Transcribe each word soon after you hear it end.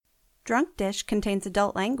Drunk Dish contains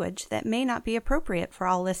adult language that may not be appropriate for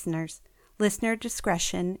all listeners. Listener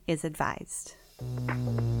discretion is advised.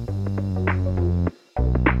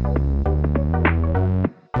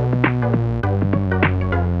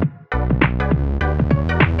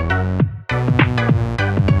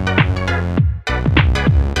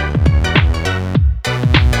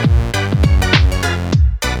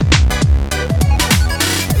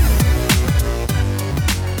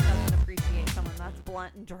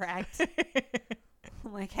 Direct.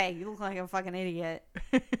 I'm like, hey, you look like a fucking idiot.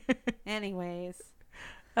 Anyways.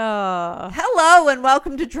 Hello and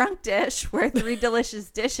welcome to Drunk Dish, where three delicious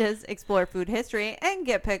dishes explore food history and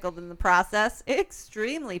get pickled in the process.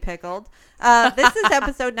 Extremely pickled. This is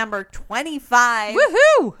episode number 25.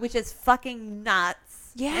 Woohoo! Which is fucking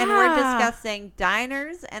nuts. Yeah. And we're discussing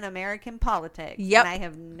diners and American politics. Yep. And I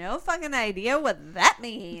have no fucking idea what that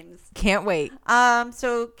means. Can't wait.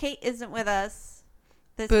 So Kate isn't with us.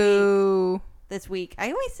 This week.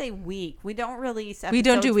 I always say week. We don't release episodes. We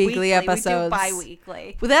don't do weekly episodes. We do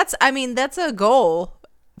bi-weekly. Well, that's a goal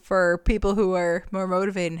for people who are more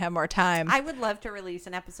motivated and have more time. I would love to release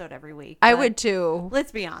an episode every week. I would too.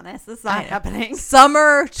 Let's be honest. This is not happening.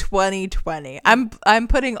 Summer 2020. I'm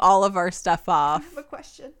putting all of our stuff off. I have a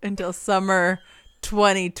question. Until summer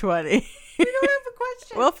 2020. We don't have a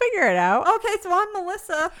question. We'll figure it out. Okay, so I'm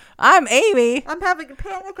Melissa. I'm Amy. I'm having a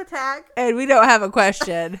panic attack. And we don't have a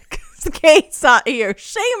question. Kate's not here.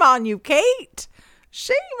 Shame on you, Kate.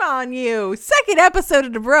 Shame on you. Second episode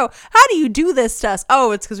in a row. How do you do this to us? Oh,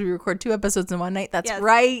 it's because we record 2 episodes in one night. That's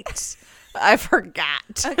right. I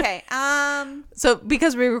forgot. Okay. So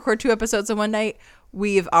because we record 2 episodes in one night,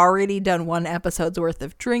 we've already done 1 episode's worth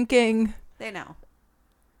of drinking. They know.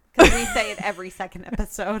 Because we say it every second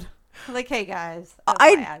episode. Like, hey guys.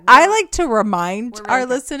 I like to remind our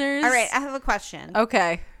listeners. All right, I have a question.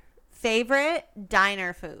 Okay. Favorite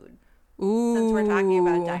diner food? Ooh. Since we're talking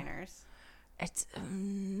about diners. It's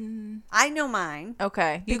I know mine.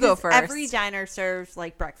 Okay. You go first. Every diner serves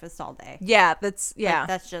like breakfast all day. Yeah, that's Like,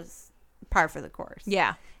 that's just par for the course.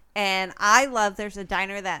 Yeah. And I love, there's a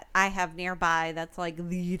diner that I have nearby that's like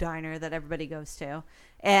the diner that everybody goes to.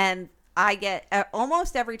 And I get,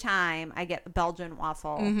 almost every time, I get a Belgian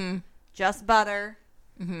waffle. Mm-hmm. Just butter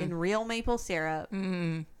and real maple syrup.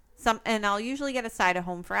 Mm-hmm. And I'll usually get a side of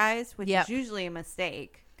home fries, which is usually a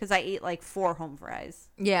mistake because I eat like 4 home fries.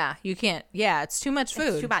 Yeah, you can't. Yeah, it's too much food.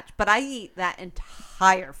 It's too much. But I eat that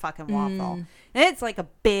entire fucking waffle. And it's like a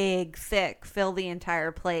big, thick, fill the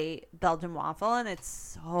entire plate Belgian waffle. And it's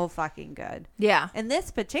so fucking good. Yeah. And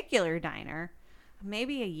this particular diner,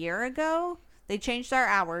 maybe a year ago, they changed our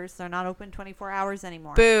hours. They're not open 24 hours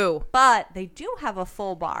anymore. Boo. But they do have a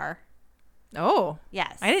full bar. Oh.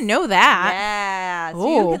 Yes. I didn't know that. Yeah.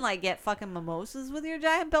 So you can like get fucking mimosas with your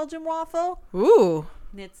giant Belgian waffle. Ooh.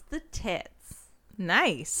 And it's the tits.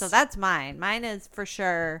 Nice. So that's mine. Mine is for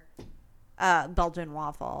sure Belgian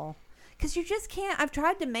waffle. Because you just can't. I've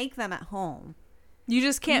tried to make them at home. You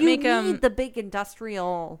just can't make them. You need the big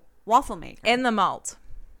industrial waffle maker. And the malt.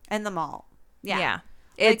 And the malt. Yeah. Yeah.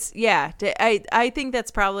 It's, I think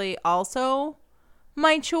that's probably also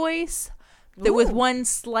my choice. With one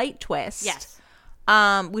slight twist. Yes.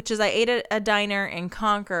 Which is I ate at a diner in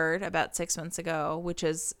Concord about 6 months ago, which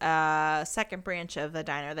is a second branch of the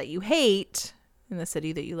diner that you hate in the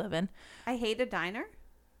city that you live in. I hate a diner?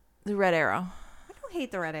 The Red Arrow. I don't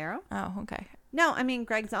hate the Red Arrow. Oh, okay. No, I mean,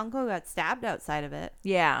 Greg's uncle got stabbed outside of it.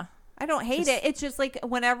 Yeah. I don't hate it. It's just like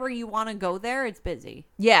whenever you want to go there, it's busy.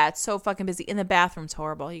 Yeah, it's so fucking busy. And the bathroom's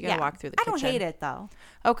horrible. You gotta walk through the kitchen. I don't hate it, though.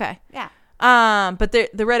 Okay. Yeah. But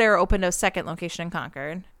the Red Arrow opened a second location in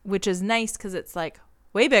Concord, which is nice because it's like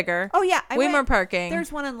way bigger. Oh yeah, way more parking.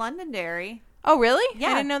 There's one in Londonderry. Oh really?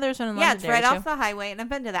 Yeah, I didn't know there was one in Yeah, Londonderry. it's right off the highway, and I've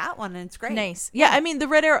been to that one, and it's great. Nice. Yeah, I mean the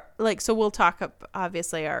Red Arrow. Like, so we'll talk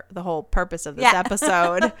obviously the whole purpose of this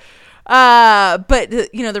episode. But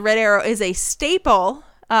the Red Arrow is a staple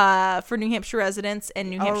for New Hampshire residents and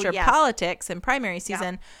New Hampshire politics in primary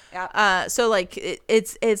season. Yeah. So like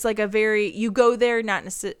it's like a very, you go there, not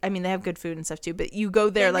necessarily, I mean they have good food and stuff too, but you go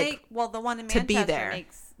there the one in Manchester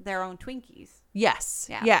makes their own Twinkies. Yes.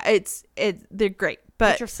 Yeah. They're great,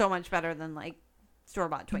 but which are so much better than like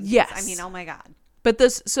store-bought Twinkies. Yes. I mean, oh my God. But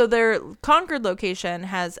their Concord location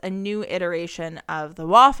has a new iteration of the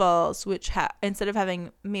waffles, which instead of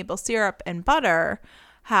having maple syrup and butter,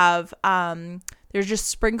 have they're just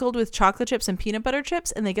sprinkled with chocolate chips and peanut butter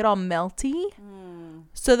chips, and they get all melty,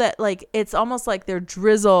 so that like it's almost like they're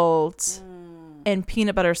drizzled in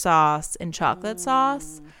peanut butter sauce and chocolate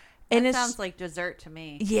sauce. And it sounds like dessert to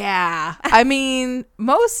me. Yeah, I mean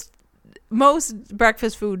most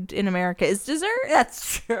breakfast food in America is dessert.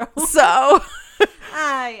 That's true. So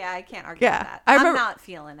Yeah, I can't argue with that. I'm not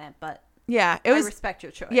feeling it, but yeah, I respect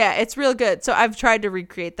your choice. Yeah, it's real good. So I've tried to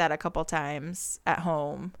recreate that a couple times at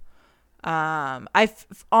home. I've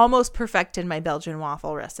almost perfected my Belgian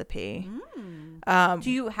waffle recipe.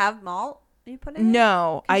 Do you have malt you put in?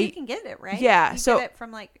 No, you can get it, right? Yeah, you so get it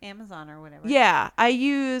from like Amazon or whatever. Yeah, I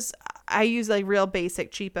use like real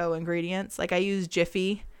basic cheapo ingredients. Like I use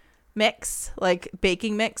Jiffy mix, like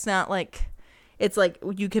baking mix, not like it's like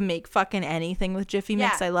you can make fucking anything with Jiffy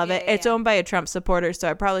mix. I love it. It's owned by a Trump supporter, so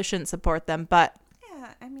I probably shouldn't support them, but yeah,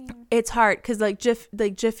 I mean, it's hard because like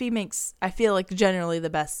Jiffy makes, I feel like, generally the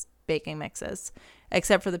best baking mixes,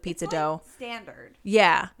 except for the pizza dough. Standard.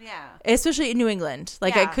 Yeah. Yeah. Especially in New England.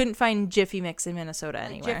 Like Yeah. I couldn't find Jiffy mix in Minnesota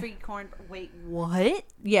anywhere. Jiffy corn. Wait, what?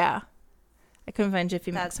 Yeah. I couldn't find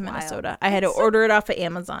Jiffy mix That's in Minnesota. wild. I had to order it off of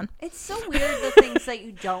Amazon. It's so weird the things that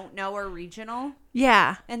you don't know are regional,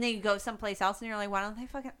 Yeah. and then you go someplace else and you're like, why don't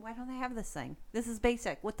they have this thing? This is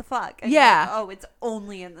basic. What the fuck? And Yeah. you're like, oh, it's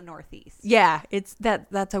only in the Northeast. Yeah. It's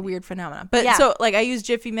that's a weird phenomenon. But Yeah. so like I use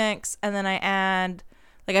Jiffy mix and then I add,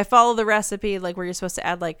 like I follow the recipe like where you're supposed to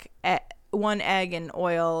add like one egg and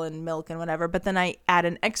oil and milk and whatever. But then I add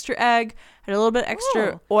an extra egg, add a little bit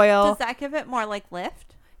extra Ooh. oil. Does that give it more like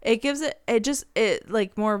lift? It gives it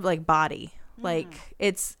like more like body. Like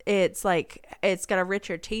it's like it's got a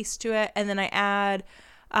richer taste to it. And then I add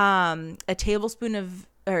a tablespoon of,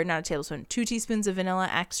 or not a tablespoon, 2 teaspoons of vanilla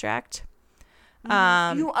extract.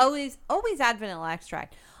 You always add vanilla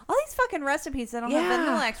extract. All these fucking recipes that don't have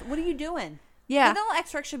vanilla extract. What are you doing? Yeah. Vanilla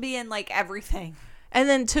extract should be in like everything. And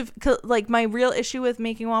then like my real issue with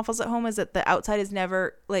making waffles at home is that the outside is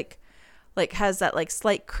never like has that like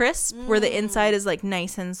slight crisp where the inside is like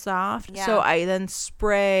nice and soft. Yeah. So I then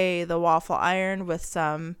spray the waffle iron with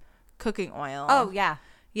some cooking oil. Oh yeah.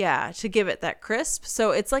 Yeah, to give it that crisp.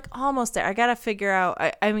 So it's like almost there. I got to figure out.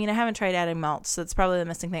 I mean, I haven't tried adding malt, so it's probably the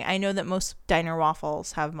missing thing. I know that most diner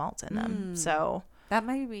waffles have malt in them. So that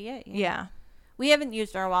might be it. yeah. We haven't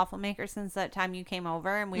used our waffle maker since that time you came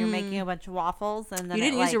over and we were making a bunch of waffles. And then You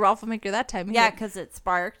didn't use your waffle maker that time. Yeah, because it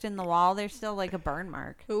sparked in the wall. There's still like a burn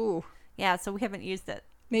mark. Ooh. Yeah, so we haven't used it.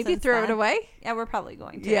 Maybe since throw it then. away. Yeah, we're probably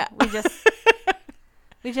going to. Yeah.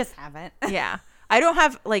 We just haven't. Yeah. I don't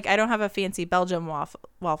have a fancy Belgian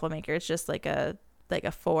waffle maker. It's just like a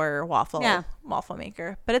 4 waffle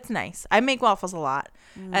maker, but it's nice. I make waffles a lot,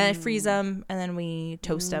 and I freeze them, and then we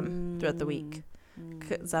toast them throughout the week.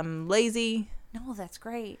 'Cause I'm lazy. No, that's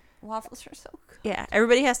great. Waffles are so good. Yeah,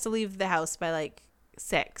 everybody has to leave the house by like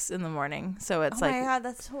 6 in the morning, so it's Oh like, my God,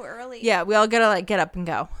 that's so early. yeah, we all gotta like get up and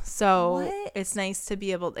go. So What? it's nice to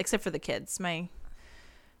be able, except for the kids.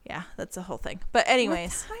 Yeah, that's a whole thing. But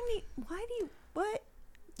anyways, What?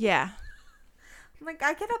 yeah. Like,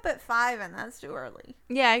 I get up at 5 and that's too early.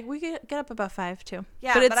 Yeah, we get up about 5 too.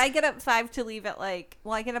 Yeah, but I get up 5 to leave at like,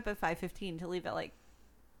 I get up at 5:15 to leave at like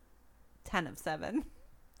 10 of 7.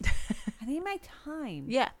 I need my time.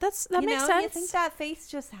 Yeah, that makes sense. You think that face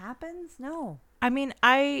just happens? No. I mean,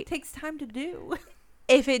 It takes time to do.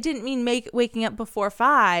 if it didn't mean waking up before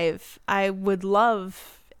 5, I would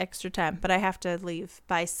love extra time, but I have to leave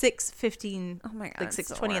by 6:15. Oh my God, like it's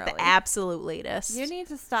 6:20 so at the early. absolute latest. You need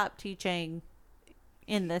to stop teaching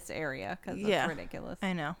in this area because it's ridiculous.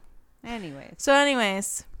 I know.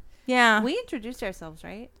 Anyways, yeah. we introduced ourselves,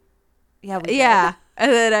 right? Yeah, we Yeah.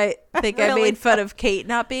 And then I think I Really made fun of Kate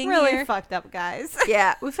not being really here. fucked up, guys.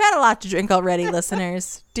 Yeah, we've had a lot to drink already,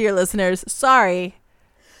 listeners. Dear listeners, sorry.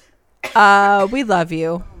 We love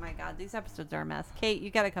you. Oh my God, these episodes are a mess. Kate, you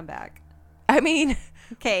got to come back. I mean,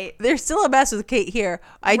 Kate, there's still a mess with Kate here.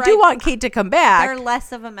 I Right. do want Kate to come back. they're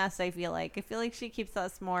less of a mess. I feel like she keeps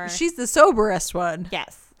us more. She's the soberest one.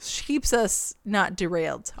 Yes, She keeps us not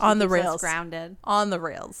derailed. She On the keeps us rails. grounded. On the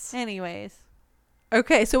rails. Anyways,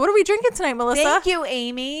 Okay, so what are we drinking tonight, Melissa? thank you,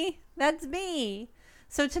 Amy. That's me.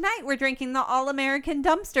 So tonight we're drinking the All-American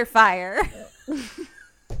Dumpster Fire.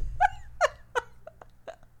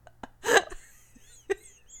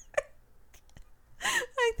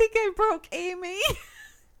 I think I broke Amy.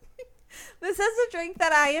 This is a drink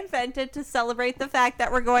that I invented to celebrate the fact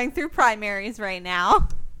that we're going through primaries right now.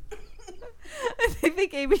 And I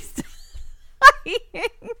think Amy's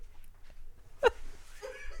dying.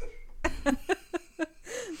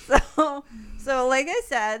 So like I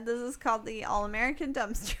said, this is called the All-American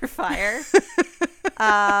Dumpster Fire.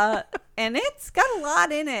 And it's got a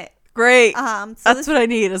lot in it. Great. So That's what I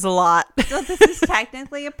need is a lot. So this is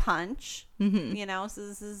technically a punch, Mm-hmm. so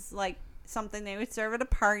this is like something they would serve at a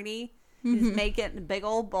party. You just make it in a big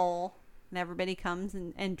old bowl, and everybody comes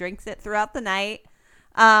and drinks it throughout the night.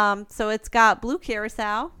 So it's got blue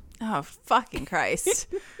curacao. Oh, fucking Christ.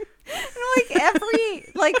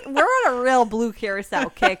 We're on a real blue curacao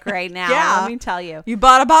kick right now. Yeah. Let me tell you. You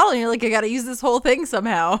bought a bottle and you're like, I got to use this whole thing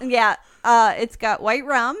somehow. Yeah. It's got white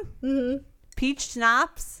rum, peach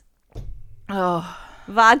schnapps,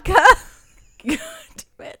 vodka, Damn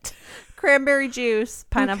it. cranberry juice,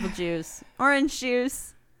 pineapple juice, orange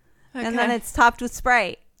juice, and then it's topped with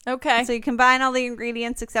Sprite. Okay. So you combine all the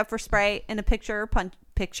ingredients except for Sprite in a pitcher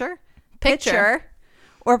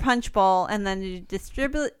or punch bowl, and then you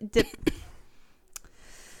distribute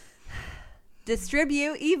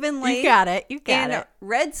evenly. You got it. You got in it.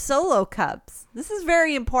 red Solo cups. This is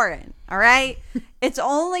very important. All right. It's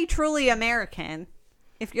only truly American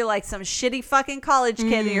if you're like some shitty fucking college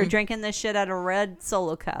kid and you're drinking this shit out of a red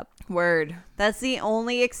Solo cup. Word. That's the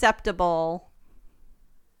only acceptable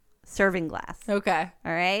serving glass. Okay.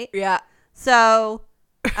 All right. Yeah. So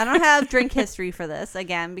I don't have drink history for this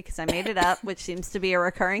again because I made it up, which seems to be a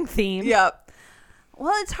recurring theme. Yep.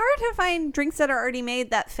 Well, it's hard to find drinks that are already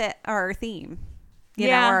made that fit our theme, you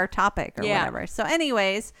know, or our topic or whatever. So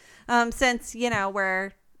anyways, since, you know,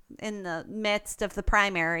 we're in the midst of the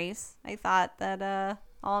primaries, I thought that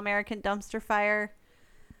All-American Dumpster Fire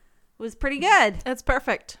was pretty good. That's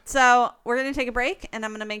perfect. So we're going to take a break and I'm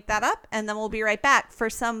going to make that up and then we'll be right back for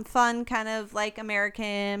some fun kind of like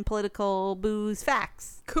American political booze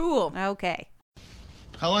facts. Cool. Okay.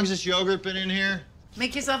 How long's this yogurt been in here?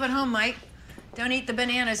 Make yourself at home, Mike. Don't eat the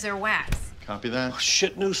bananas, they're wax. Copy that.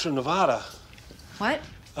 Shit news from Nevada. What?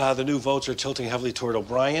 The new votes are tilting heavily toward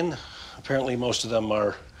O'Brien. Apparently, most of them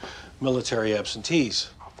are military absentees.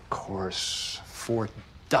 Of course, Fort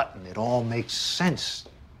Dutton. It all makes sense.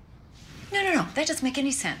 No. That doesn't make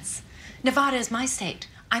any sense. Nevada is my state.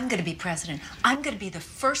 I'm going to be president. I'm going to be the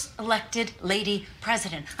first elected lady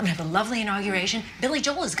president. I'm going to have a lovely inauguration. Billy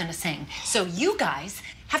Joel is going to sing. So you guys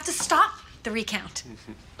have to stop the recount.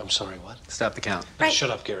 I'm sorry, what? Stop the count. Now, Right. shut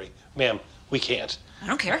up, Gary. Ma'am, we can't. I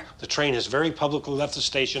don't care. The train has very publicly left the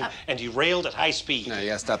station and derailed at high speed. No, you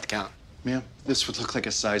gotta stop the count. Ma'am, this would look like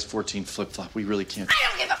a size 14 flip-flop. We really can't. I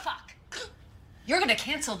don't give a fuck. You're going to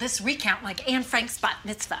cancel this recount like Anne Frank's bat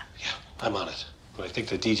mitzvah. Yeah, I'm on it. But I think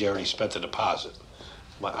the DJ already spent the deposit.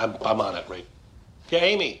 I'm on it, right? Yeah,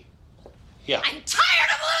 Amy. Yeah. I'm tired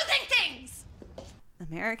of losing things.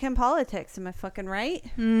 American politics, am I fucking right?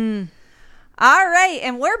 All right,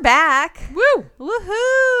 and we're back. Woo.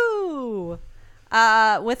 Woohoo!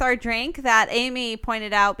 With our drink that Amy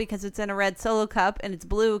pointed out because it's in a red Solo cup and it's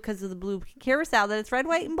blue because of the blue curacao that it's red,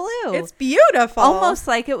 white, and blue. It's beautiful. almost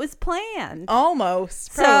like it was planned.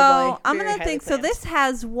 Almost. So Probably. I'm Very gonna highly think. So planned. this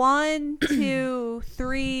has 1, 2,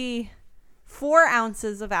 3, 4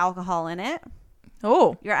 ounces of alcohol in it.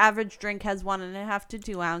 Oh. Your average drink has 1.5 to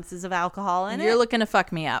 2 ounces of alcohol in You're it. looking to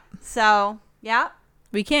fuck me up. So yeah.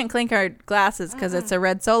 We can't clink our glasses because it's a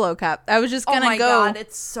red Solo cup. I was just Oh gonna my go. god,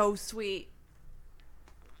 it's so sweet.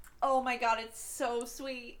 Oh my god, it's so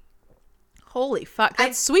sweet. Holy fuck!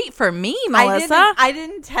 That's sweet for me, Melissa. I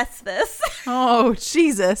didn't test this. Oh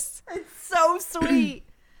Jesus! It's so sweet.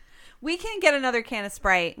 We can get another can of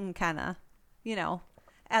Sprite and kind of, you know,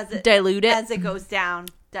 as it Dilute it. as it goes down,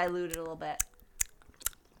 dilute it a little bit.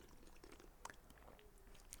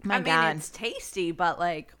 My I mean, God. it's tasty, but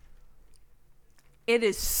like, it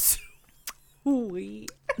is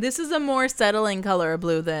sweet. This is a more settling color of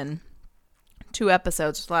blue than 2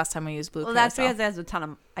 episodes. Last time we used blue. Well, that's curacao. because it has a ton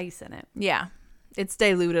of ice in it. Yeah, it's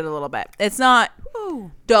diluted a little bit. It's not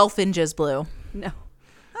Ooh, dolphin jizz blue. no.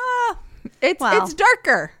 It's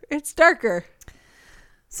darker. It's darker.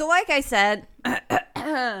 So like I said,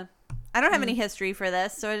 I don't have any history for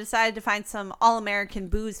this, so I decided to find some All-American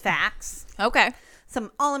booze facts. Okay.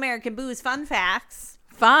 Some All-American booze fun facts.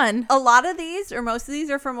 Fun. A lot of these, or most of these,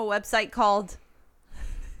 are from a website called...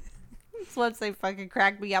 This website fucking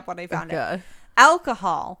cracked me up when I found it.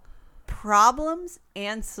 Alcohol, Problems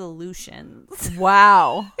and Solutions.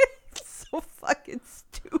 Wow. It's so fucking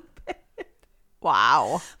stupid.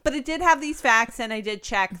 Wow. But it did have these facts, and I did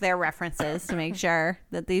check their references to make sure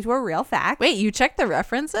that these were real facts. Wait, you checked the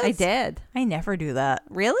references? I did. I never do that.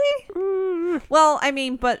 Really? Well, I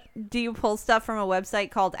mean, but do you pull stuff from a website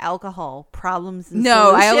called Alcohol, Problems and No,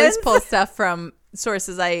 Solutions? I always pull stuff from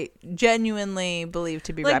sources I genuinely believe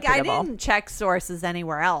to be like, reputable. I didn't check sources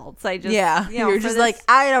anywhere else. I just, Yeah. you know, You're for just this- like,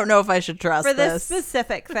 I don't know if I should trust for this this.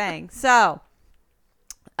 specific thing. So,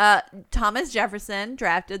 Thomas Jefferson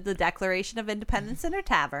drafted the Declaration of Independence in a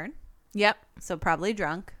tavern. Yep. So probably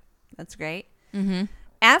drunk. That's great. Mm-hmm.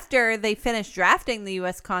 After they finished drafting the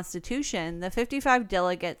U.S. Constitution, the 55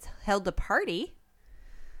 delegates held a party.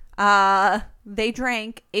 They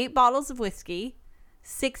drank 8 bottles of whiskey,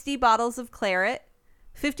 60 bottles of claret,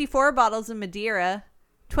 54 bottles of Madeira,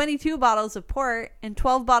 22 bottles of port, and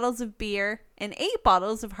 12 bottles of beer, and 8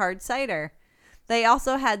 bottles of hard cider. They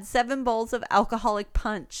also had 7 bowls of alcoholic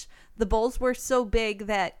punch. The bowls were so big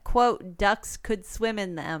that, quote, ducks could swim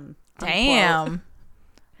in them. Unquote. Damn.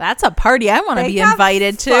 That's a party I want to be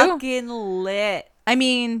invited to. Fucking lit. I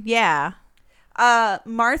mean, yeah.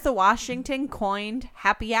 Martha Washington coined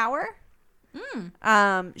happy hour.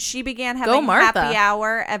 She began Go, having Martha. happy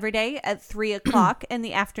hour every day at 3 o'clock in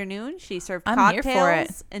the afternoon. She served I'm here for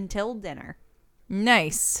cocktails until dinner.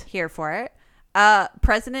 Nice. Here for it.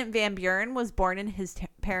 President Van Buren was born in his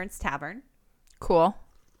parents' tavern. Cool.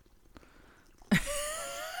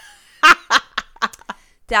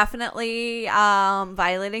 Definitely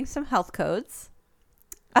violating some health codes.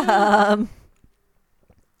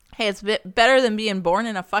 Hey, it's a bit better than being born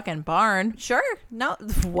in a fucking barn. Sure. No.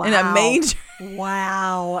 Wow. In a manger.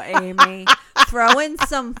 Wow, Amy. Throwing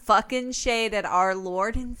some fucking shade at our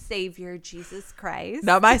Lord and Savior, Jesus Christ.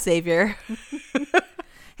 Not my savior.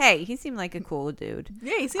 Hey, he seemed like a cool dude.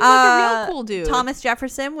 Yeah, he seems like a real cool dude. Thomas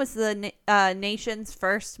Jefferson was the nation's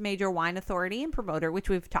first major wine authority and promoter, which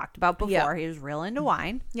we've talked about before. Yep. He was real into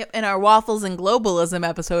wine. Yep, in our Waffles and Globalism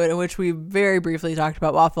episode, in which we very briefly talked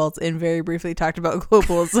about waffles and very briefly talked about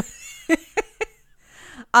globalism.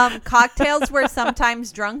 Cocktails were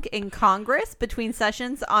sometimes drunk in Congress between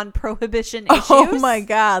sessions on prohibition issues. Oh my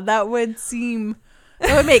God, that would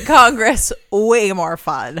make Congress way more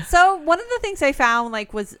fun. So one of the things I found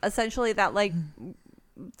was essentially that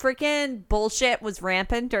freaking bullshit was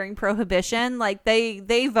rampant during Prohibition.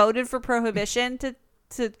 They voted for Prohibition to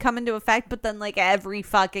come into effect, but then every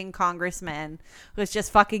fucking congressman was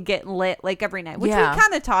just fucking getting lit every night, which we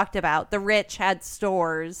kind of talked about. The rich had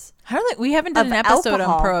stores. We haven't done an episode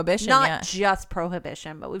alcohol, on Prohibition not yet. just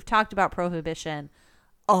Prohibition, but we've talked about Prohibition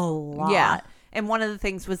a lot. Yeah. And one of the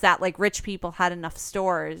things was that rich people had enough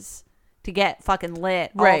stores to get fucking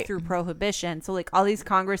lit all Right. through Prohibition. So all these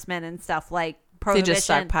congressmen and stuff Prohibition They just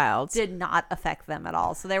stockpiled. did not affect them at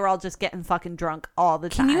all. So they were all just getting fucking drunk all the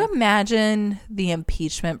time. Can you imagine the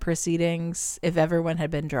impeachment proceedings if everyone had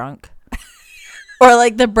been drunk? Or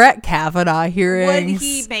the Brett Kavanaugh hearings. Would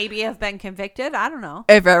he maybe have been convicted? I don't know.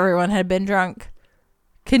 If everyone had been drunk.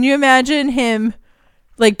 Can you imagine him,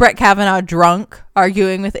 Brett Kavanaugh drunk,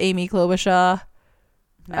 arguing with Amy Klobuchar?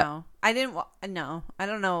 No. I didn't. No. I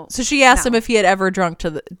don't know. So she asked him No. if he had ever drank to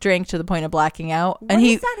the point of blacking out. What And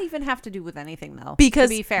does that even have to do with anything, though? Because-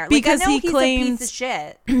 to be fair, because I know he he's claims- a piece of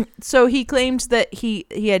shit. So he claimed that he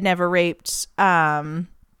had never raped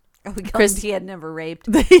He Chris- he had never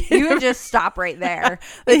raped. that he You would just stop right there.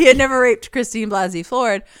 had never raped Christine Blasey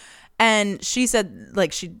Ford. And she said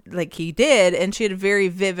he did, and she had very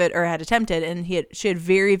vivid, or had attempted, and she had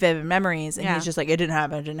very vivid memories, and Yeah. he's just it didn't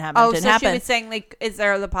happen, it didn't happen, Oh, it didn't so happen. she was saying is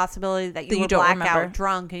there the possibility that you you were don't blackout remember.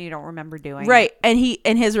 drunk and you don't remember doing Right. And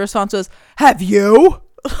his response was, "Have you?"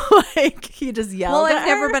 He just it? yelled Well, at I've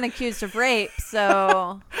never her. been accused of rape,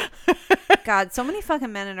 so God, so many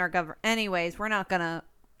fucking men in our government. Anyways, we're not gonna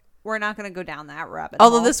go down that rabbit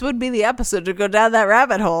hole. Although this would be the episode to go down that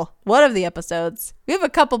rabbit hole. One of the episodes. We have a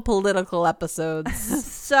couple political episodes.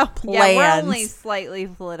 so yeah, we're plans. only slightly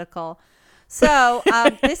political. So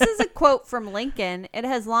this is a quote from Lincoln. It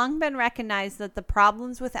has long been recognized that the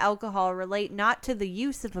problems with alcohol relate not to the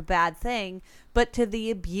use of a bad thing, but to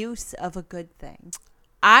the abuse of a good thing.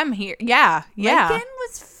 I'm here. Yeah. Yeah. Lincoln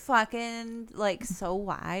was fucking so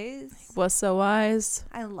wise. Was so wise.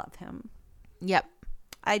 I love him. Yep.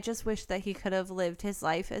 I just wish that he could have lived his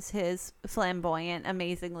life as his flamboyant,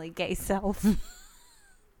 amazingly gay self.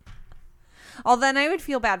 Although then I would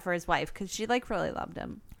feel bad for his wife because she really loved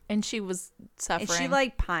him. And she was suffering. And she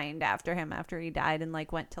pined after him after he died and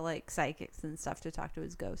went to psychics and stuff to talk to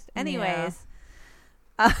his ghost. Anyways.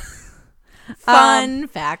 Fun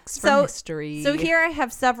facts from history. So here I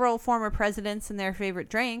have several former presidents and their favorite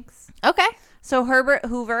drinks. Okay. So Herbert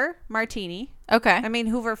Hoover, martini. Okay. I mean,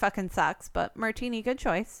 Hoover fucking sucks, but martini, good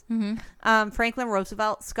choice. Mm-hmm. Franklin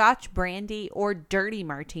Roosevelt, Scotch brandy or dirty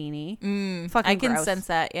martini. Fucking I can gross. sense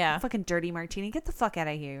that, yeah. Fucking dirty martini. Get the fuck out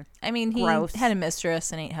of here. I mean, he Gross. had a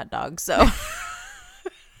mistress and ate hot dogs, so.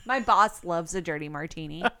 My boss loves a dirty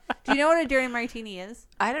martini. Do you know what a dirty martini is?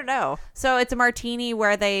 I don't know. So it's a martini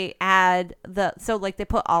where they add they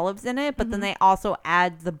put olives in it, but then they also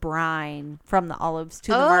add the brine from the olives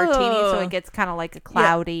to the martini, so it gets kind of like a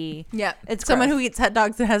cloudy. Yeah. It's someone gross. who eats hot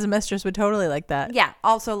dogs and has a mistress would totally like that. Yeah.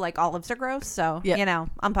 Also, olives are gross, so Yeah.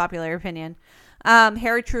 unpopular opinion.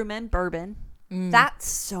 Harry Truman bourbon. That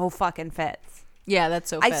so fucking fits. Yeah, that's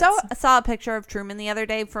so I fits. saw a picture of Truman the other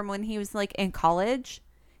day from when he was in college.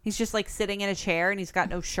 He's just like sitting in a chair and he's got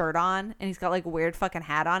no shirt on and he's got like a weird fucking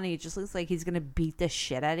hat on and he just looks like he's going to beat the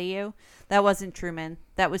shit out of you. That wasn't Truman.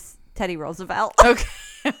 That was Teddy Roosevelt. Okay.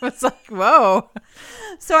 I was like, whoa.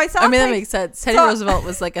 So I saw. I mean, that makes sense. Teddy Roosevelt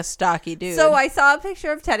was like a stocky dude. So I saw a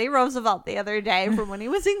picture of Teddy Roosevelt the other day from when he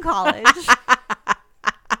was in college.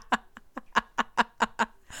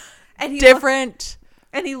 And he different.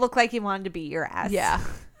 And he looked like he wanted to beat your ass. Yeah.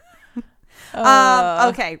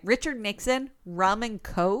 Okay. Richard Nixon, rum and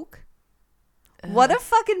coke. What a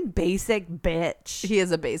fucking basic bitch. He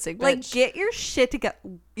is a basic bitch. Like, get your shit together.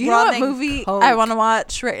 You know what movie I want to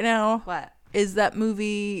watch right now? What? Is that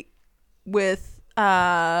movie with,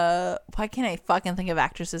 why can't I fucking think of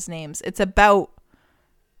actresses' names? It's about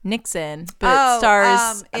Nixon, but it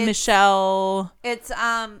stars Michelle. It's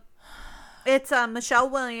Michelle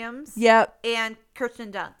Williams. Yep. And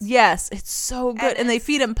Kirsten Dunst. Yes. It's so good. And they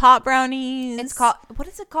feed him pot brownies. It's called, what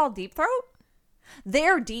is it called? Deep Throat?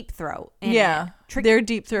 They're Deep Throat. They're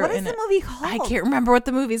Deep Throat. What is the movie called? I can't remember what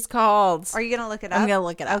the movie's called. Are you going to look it up? I'm going to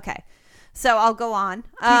look it up. Okay. So I'll go on.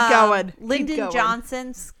 Keep going. Lyndon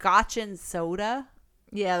Johnson, Scotch and Soda.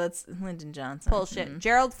 Yeah, that's Lyndon Johnson. Bullshit. Mm-hmm.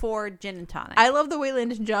 Gerald Ford, Gin and Tonic. I love the way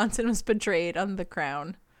Lyndon Johnson was portrayed on The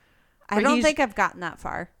Crown. I don't think I've gotten that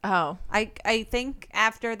far. Oh. I think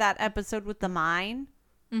after that episode with the mine,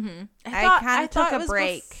 I kind of took a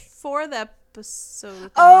break. Before the episode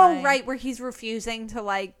with the mine. Right, where he's refusing to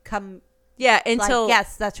like come. Yeah, until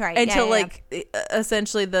yes, that's right. Until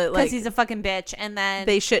essentially because he's a fucking bitch, and then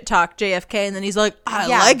they shit talk JFK, and then he's like, I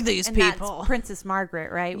like these people. That's Princess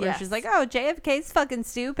Margaret, right? Where she's like, oh, JFK's fucking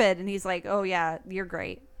stupid, and he's like, oh yeah, you're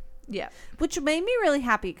great. Yeah, which made me really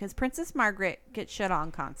happy because Princess Margaret gets shit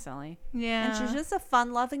on constantly. Yeah, and she's just a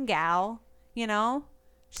fun-loving gal, you know,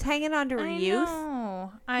 just hanging on to her youth.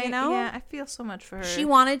 Yeah, I feel so much for her. She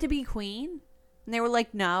wanted to be queen, and they were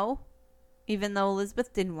like, no. Even though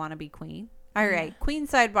Elizabeth didn't want to be queen. All right. Queen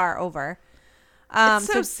sidebar over. It's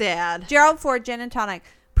so sad. Gerald Ford, Gin and Tonic.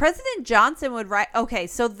 President Johnson would write. Okay,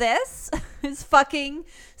 so this is fucking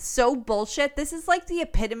so bullshit. This is like the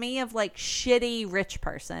epitome of like shitty rich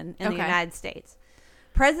person in the United States.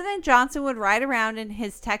 President Johnson would ride around in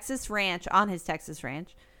his Texas ranch,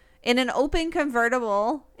 in an open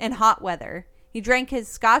convertible in hot weather. He drank his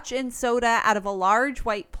scotch and soda out of a large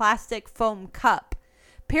white plastic foam cup.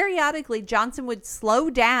 Periodically, Johnson would slow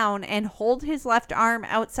down and hold his left arm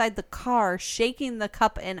outside the car, shaking the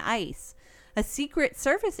cup in ice. A Secret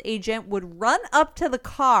Service agent would run up to the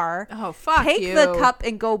car, take the cup,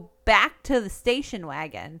 and go back to the station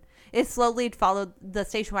wagon. The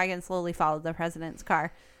station wagon slowly followed the president's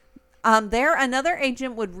car. There, another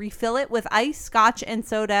agent would refill it with ice, scotch, and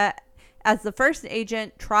soda as the first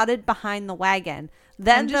agent trotted behind the wagon.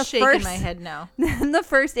 Then I'm just shaking my head now. Then the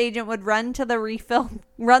first agent would run the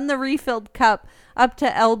refilled cup up to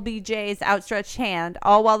LBJ's outstretched hand,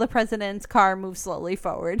 all while the president's car moved slowly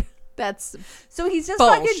forward. So he's just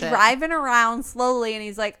fucking driving around slowly, and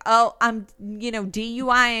he's like, "Oh, I'm,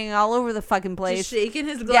 DUIing all over the fucking place, just shaking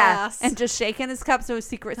his glass, and just shaking his cup." So his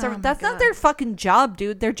Secret Service. That's not their fucking job,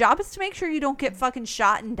 dude. Their job is to make sure you don't get fucking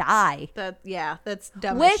shot and die. That's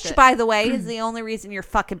dumb. Which, by the way, is the only reason you're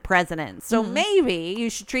fucking president. So maybe you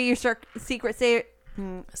should treat your Secret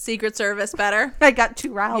Service better. I got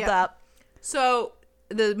too riled up. So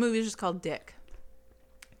the movie is just called Dick.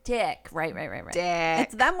 Dick. Right. Dick.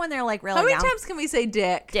 It's them when they're like really How many times can we say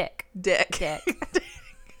dick? Dick.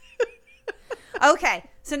 Okay.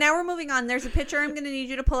 So now we're moving on. There's a picture I'm going to need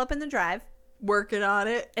you to pull up in the drive. Working on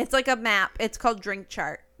it. It's like a map. It's called Drink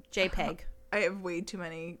Chart JPEG. I have way too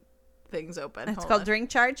many things open. It's called Drink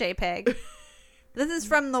Chart JPEG. This is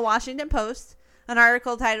from the Washington Post, an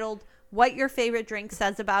article titled "What Your Favorite Drink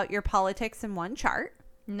Says About Your Politics in One Chart."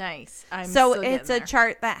 Nice. It's a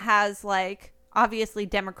chart that has like obviously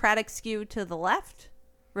Democratic skew to the left,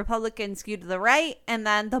 Republican skew to the right, and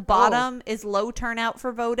then the bottom is low turnout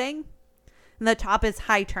for voting, and the top is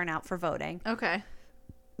high turnout for voting. Okay.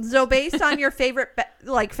 So based on your favorite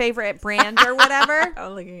brand or whatever.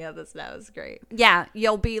 I'm looking at this now. It's great. Yeah,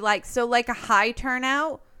 you'll be like, so like a high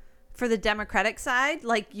turnout for the Democratic side,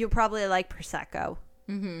 like you probably like Prosecco.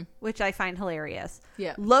 Which I find hilarious.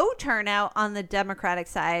 Yeah. Low turnout on the Democratic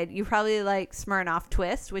side, you probably like Smirnoff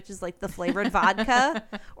Twist, which is like the flavored vodka,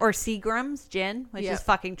 or Seagram's gin, which is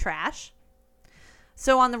fucking trash.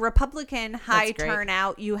 So on the Republican high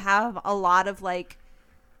turnout, you have a lot of like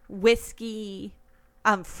whiskey,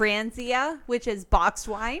 Franzia, which is boxed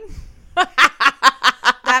wine.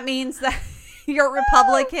 That means that you're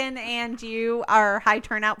Republican and you are high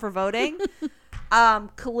turnout for voting.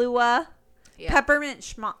 Kahlua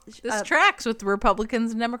Peppermint This tracks with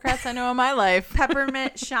Republicans and Democrats I know in my life.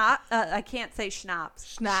 Peppermint shot. I can't say schnapps.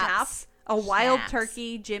 Schnapps. A wild Schnapps.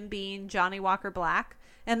 turkey, Jim Beam, Johnny Walker Black.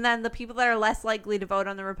 And then the people that are less likely to vote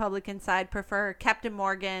on the Republican side prefer Captain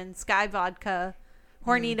Morgan, Sky Vodka,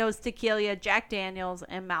 Hornitos Tequila, Jack Daniels,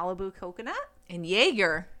 and Malibu Coconut. And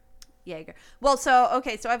Jaeger. Well, so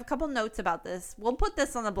I have a couple notes about this. We'll put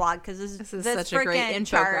this on the blog because this is such a great freaking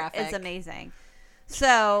chart infographic. is amazing.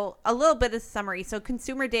 So a little bit of summary. So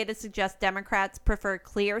consumer data suggests Democrats prefer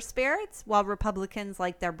clear spirits while Republicans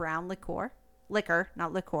like their brown liquor.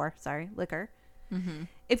 Mm-hmm.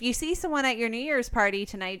 If you see someone at your New Year's party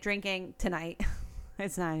drinking,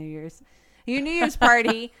 it's not New Year's. Your New Year's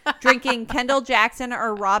party drinking Kendall Jackson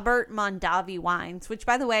or Robert Mondavi wines, which,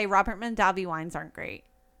 by the way, Robert Mondavi wines aren't great.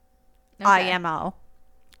 Okay. IMO.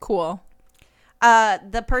 Cool.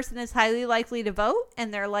 The person is highly likely to vote,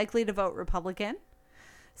 and they're likely to vote Republican.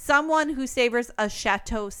 Someone who savors a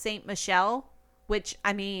Chateau Ste. Michelle, which,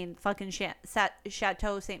 I mean, fucking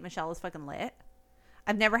Chateau Ste. Michelle is fucking lit.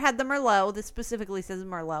 I've never had the Merlot. This specifically says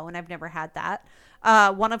Merlot, and I've never had that.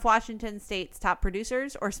 One of Washington State's top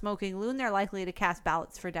producers or Smoking Loon, they're likely to cast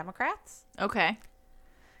ballots for Democrats. Okay.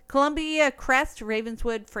 Columbia Crest,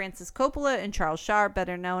 Ravenswood, Francis Coppola, and Charles Shaw,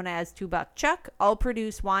 better known as Two Buck Chuck, all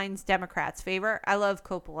produce wines Democrats favor. I love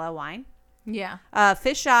Coppola wine. Yeah.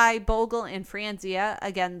 Fisheye, Bogle, and Franzia,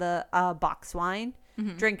 again, the box wine.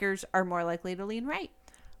 Mm-hmm. Drinkers are more likely to lean right.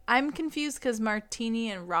 I'm confused because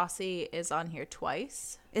Martini and Rossi is on here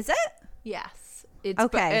twice. Is it? Yes. It's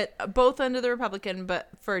okay. Both under the Republican, but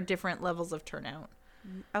for different levels of turnout.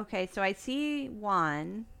 Okay, so I see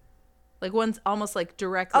one. Like one's almost like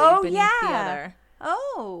directly beneath the other.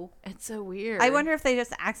 Oh. It's so weird. I wonder if they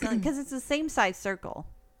just accidentally, because it's the same size circle.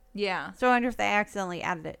 Yeah. So I wonder if they accidentally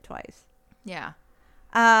added it twice. Yeah.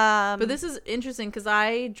 But this is interesting because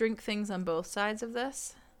I drink things on both sides of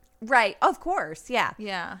this. Right. Of course. Yeah.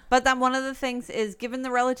 Yeah. But then one of the things is, given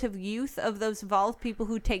the relative youth of those involved, people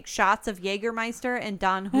who take shots of Jägermeister and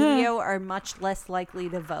Don Julio are much less likely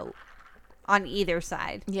to vote on either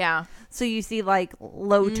side. Yeah. So you see like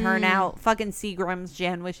low turnout, fucking Seagram's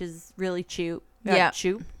gin, which is really cheap.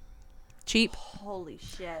 Cheap. Holy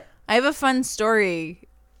shit. I have a fun story,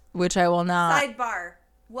 which I will not. Sidebar.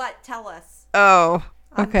 What? Tell us. Oh,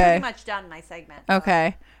 okay. I'm pretty much done my segment.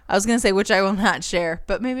 Okay. I was going to say, which I will not share,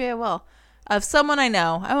 but maybe I will. Of someone I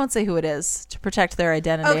know. I won't say who it is to protect their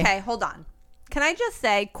identity. Okay, hold on. Can I just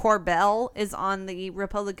say Corbel is on the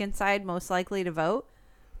Republican side most likely to vote?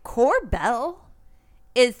 Corbel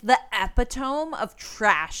is the epitome of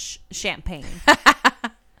trash champagne.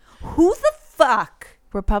 Who the fuck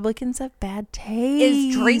Republicans have bad taste.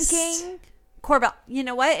 is drinking Corbel? You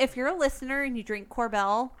know what? If you're a listener and you drink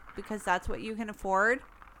Corbel because that's what you can afford,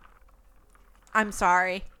 I'm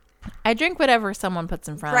sorry. I drink whatever someone puts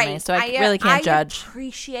in front of me, so I really can't judge. I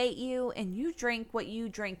appreciate you, and you drink what you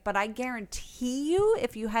drink, but I guarantee you,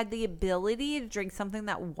 if you had the ability to drink something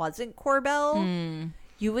that wasn't Corbel,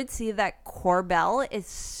 you would see that Corbel is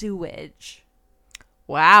sewage.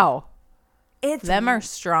 Wow. Them are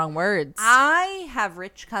strong words. I have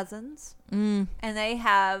rich cousins, and they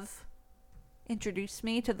have introduced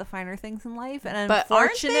me to the finer things in life, and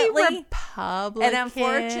unfortunately,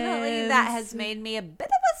 that has made me a bit of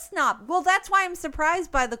a snob. Well, that's why I'm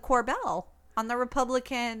surprised by the Corbel on the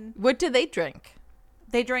Republican. What do they drink?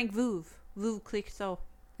 They drink Veuve Clicquot.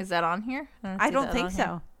 Is that on here? I don't think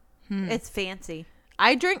so. It's fancy.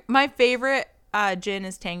 I drink, my favorite gin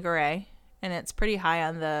is Tanqueray, and it's pretty high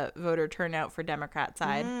on the voter turnout for Democrat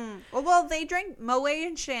side. Well, they drink Moet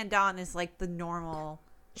and Chandon is like the normal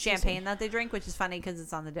champagne that they drink, which is funny because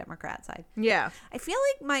it's on the Democrat side. Yeah. I feel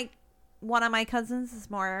like one of my cousins is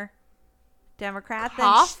more Democrat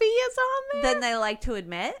Coffee is on there than they like to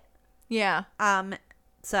admit. Yeah.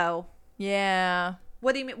 So yeah.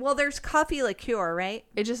 What do you mean? Well, there's coffee liqueur, right?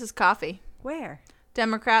 It just is coffee. Where?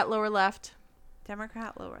 Democrat lower left.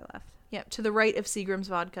 Democrat lower left. Yep, to the right of Seagram's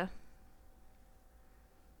vodka.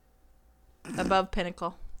 Above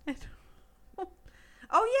Pinnacle.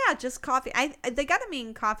 Oh yeah, just coffee. They gotta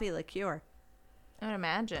mean coffee liqueur. I would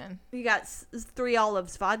imagine. You got 3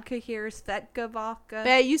 Olives vodka here, Svetka vodka.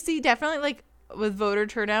 Yeah, you see, definitely like with voter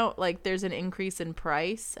turnout, like there's an increase in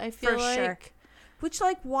price. I feel like. Sure. Which,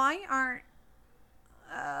 like, why aren't?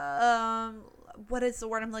 What is the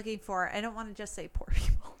word I'm looking for? I don't want to just say poor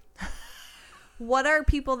people. What are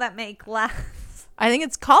people that make less? I think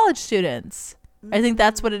it's college students. I think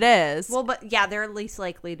that's what it is. Well, but yeah, they're least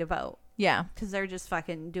likely to vote. Yeah. Because they're just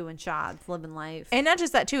fucking doing shots, living life. And not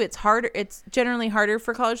just that, too. It's harder. It's generally harder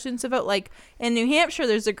for college students to vote. Like in New Hampshire,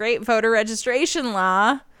 there's a great voter registration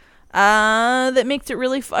law. that makes it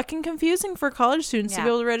really fucking confusing for college students to Yeah. be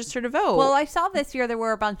able to register to vote. Well, I saw this year there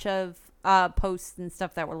were a bunch of posts and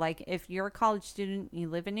stuff that were like, if you're a college student, you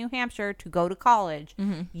live in New Hampshire to go to college,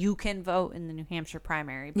 you can vote in the New Hampshire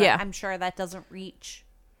primary. But Yeah. I'm sure that doesn't reach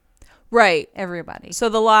right. everybody. So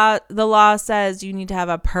the law says you need to have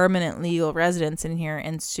a permanent legal residence in here,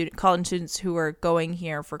 and college students who are going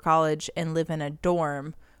here for college and live in a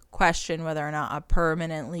dorm question whether or not a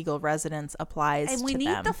permanent legal residence applies And we to need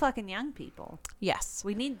them. the fucking young people. Yes.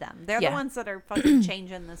 We need them. They're Yeah. the ones that are fucking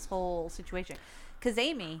changing this whole situation. Because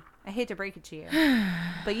Amy, I hate to break it to you,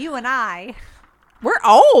 but you and I, We're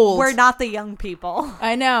old. we're not the young people.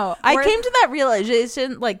 I know. I We're- came to that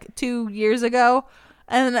realization like 2 years ago,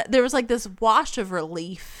 and there was like this wash of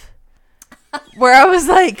relief where I was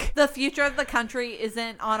like, The future of the country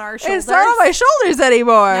isn't on our shoulders. it's not on my shoulders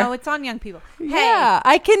anymore. No, it's on young people. Hey, Yeah,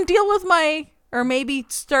 I can deal with or maybe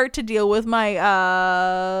start to deal with my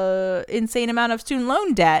insane amount of student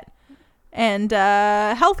loan debt and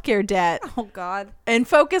healthcare debt, oh God, and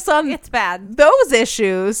focus on it's bad. those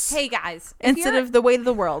issues Hey guys, instead of the weight of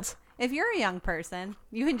the world. if you're a young person,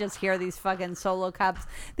 you can just hear these fucking solo cups.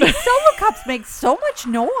 These solo cups make so much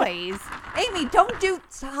noise. Amy,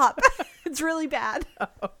 stop. It's really bad.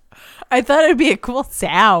 I thought it'd be a cool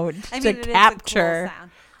sound I mean, to it is a cool capture.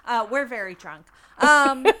 sound. We're very drunk.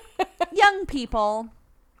 Young people,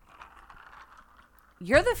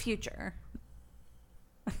 you're the future.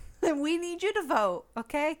 And we need you to vote,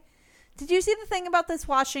 okay? Did you see the thing about this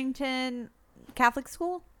Washington Catholic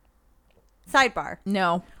school? Sidebar.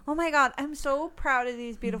 No. Oh my God, I'm so proud of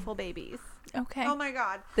these beautiful babies. Okay. Oh my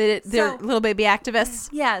God. They're So- little baby activists.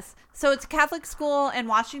 Yes. So it's a Catholic school in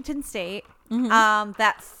Washington State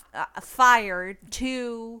that fired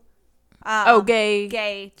two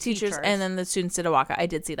gay teachers, and then the students did a walkout. I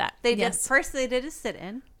did see that. they did Yes. first they did a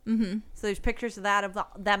sit-in. Mm-hmm. So there's pictures of that of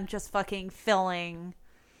them just fucking filling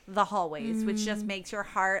the hallways, which just makes your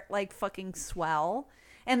heart like fucking swell.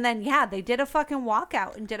 And then they did a fucking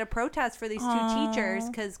walkout and did a protest for these two teachers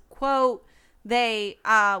because quote they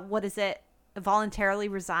voluntarily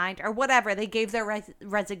resigned or whatever. They gave their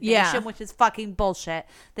resignation, which is fucking bullshit.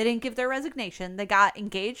 They didn't give their resignation. They got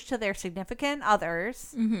engaged to their significant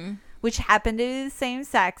others, which happened to be the same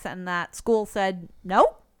sex, and that school said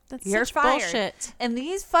nope. That's You're such fired. bullshit. And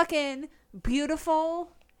these fucking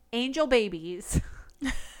beautiful angel babies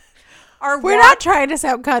are We're not trying to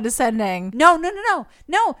sound condescending. No.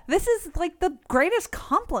 This is like the greatest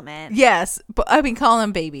compliment. Yes, but I mean, call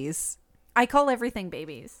them babies. I call everything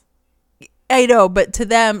babies. I know, but to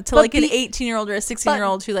them, to But like an 18-year-old or a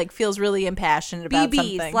 16-year-old who like feels really impassioned about BBs,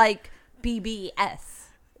 something. like BBS.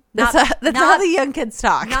 That's how the young kids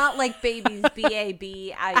talk. Not like babies,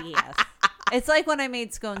 BABIES. It's like when I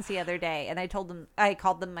made scones the other day, and I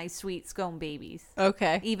called them my sweet scone babies.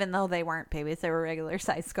 Okay. Even though they weren't babies, they were regular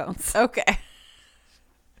size scones. Okay.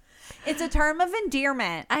 It's a term of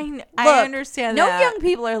endearment. I Look, understand no that. young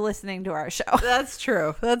people are listening to our show. That's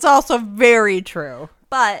true. That's also very true.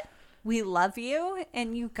 But we love you,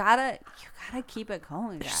 and you gotta keep it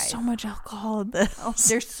going, guys. There's so much alcohol in this. Oh,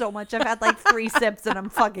 there's so much. I've had like 3 sips and I'm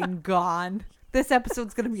fucking gone. This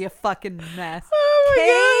episode's gonna be a fucking mess.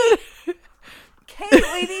 Oh my Kate,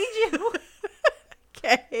 we need you.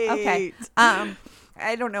 Kate. Okay.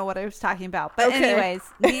 I don't know what I was talking about, but Okay.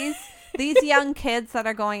 anyways, these young kids that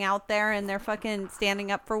are going out there and they're fucking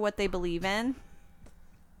standing up for what they believe in.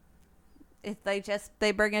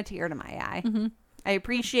 They bring a tear to my eye. Mm-hmm. I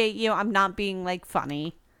appreciate you. I'm not being like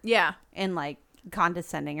funny Yeah. and like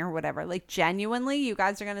condescending or whatever. Like genuinely, you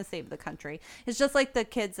guys are gonna save the country. It's just like the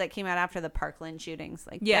kids that came out after the Parkland shootings.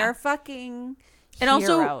 Like they're fucking And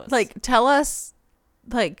also, heroes. like, tell us,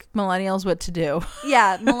 like, millennials what to do.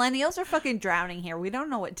 yeah, millennials are fucking drowning here. We don't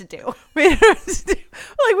know what to do. We don't know what to do.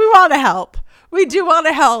 Like, we want to help. We do want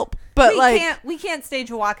to help, but We can't stage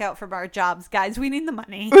a walkout from our jobs, guys. We need the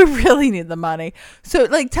money. we really need the money. So,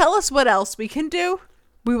 like, tell us what else we can do.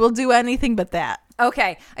 We will do anything but that.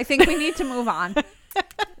 Okay, I think we need to move on.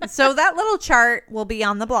 So that little chart will be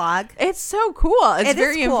on the blog. It's so cool. It's It is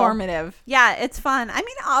very cool. informative. Yeah, it's fun. I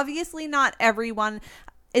mean, obviously not everyone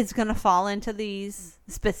is going to fall into these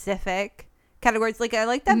specific categories. Like I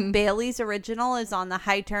like that Bailey's Original is on the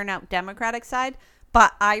high turnout Democratic side,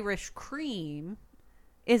 but Irish Cream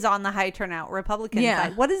is on the high turnout Republican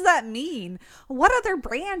side. What does that mean? What other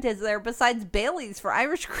brand is there besides Bailey's for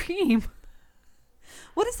Irish Cream?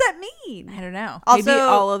 What does that mean? I don't know. Also- Maybe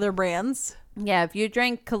all other brands. Yeah, if you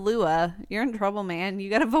drink Kahlua, you're in trouble, man. You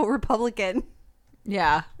got to vote Republican.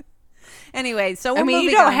 Yeah. Anyway, so I mean,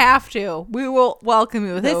 you don't have to. We will welcome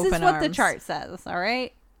you with This open is what the arms. chart says, all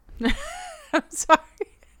right? I'm sorry.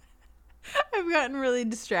 I've gotten really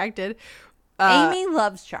distracted. Amy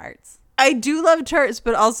loves charts. I do love charts,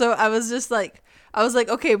 but also I was like,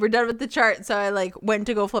 okay, we're done with the chart. So I like went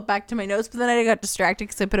to go flip back to my notes, but then I got distracted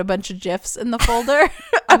because I put a bunch of GIFs in the folder.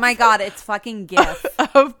 Oh my God, it's fucking GIF.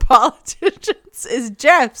 of politicians is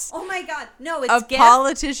GIFs. Oh my God, no, it's of GIF.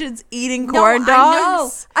 Politicians eating corn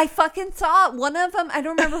dogs. I fucking saw one of them. I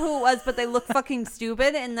don't remember who it was, but they looked fucking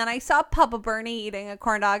stupid. And then I saw Papa Bernie eating a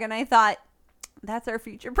corn dog, and I thought, that's our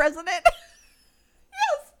future president.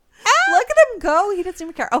 Yes. Look at him go. He doesn't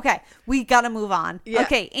even care. Okay, we gotta move on. Yeah.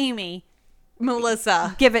 Okay, Amy.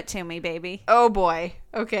 Melissa. Give it to me, baby. Oh boy.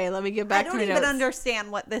 Okay, let me get back to my notes. I don't even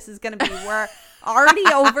understand what this is going to be. We're already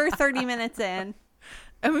over 30 minutes in.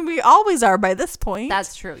 I mean, we always are by this point.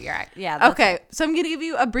 That's true. You're right. Yeah. Okay, so I'm going to give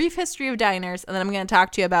you a brief history of diners, and then I'm going to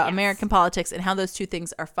talk to you about American politics and how those two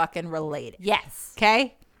things are fucking related. Yes.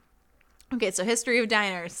 Okay? Okay, so history of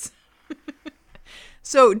diners.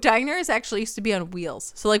 So diners actually used to be on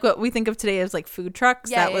wheels. So like what we think of today as like food trucks,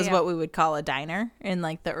 that was what we would call a diner in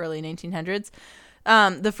like the early 1900s.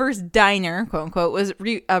 The first diner, quote unquote, was a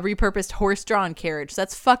repurposed horse-drawn carriage. So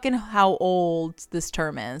that's fucking how old this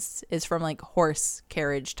term is from like horse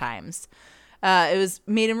carriage times. It was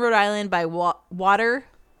made in Rhode Island by Water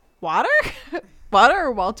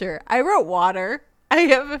or Walter? I wrote Water. I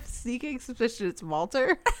have a sneaking suspicion it's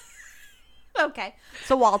Walter. Okay.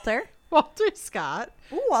 So Walter Scott.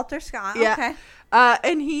 Ooh, Walter Scott. Yeah. Okay.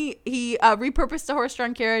 And he repurposed a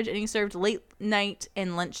horse-drawn carriage, and he served late night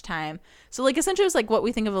and lunchtime. So like essentially it was like what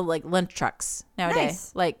we think of like lunch trucks nowadays.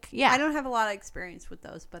 Nice. Like, yeah. I don't have a lot of experience with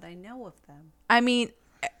those, but I know of them. I mean,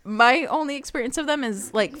 my only experience of them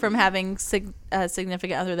is like from having a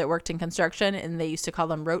significant other that worked in construction, and they used to call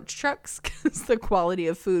them roach trucks because the quality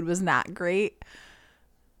of food was not great.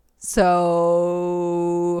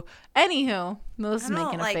 So, anywho, Melissa's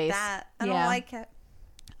making a face. I don't like it.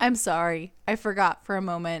 I'm sorry. I forgot for a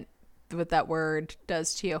moment what that word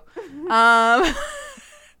does to you.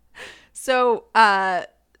 So,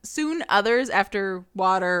 soon others after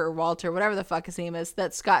Water or Walter, whatever the fuck his name is,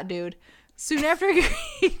 that Scott dude, soon after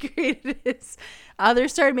he created his,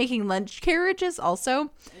 others started making lunch carriages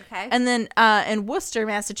also. Okay. And then in Worcester,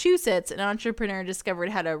 Massachusetts, an entrepreneur discovered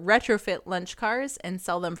how to retrofit lunch cars and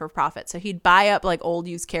sell them for profit. So he'd buy up like old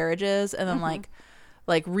used carriages and then like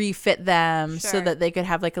refit them so that they could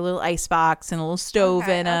have like a little ice box and a little stove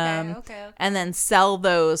in them, and then sell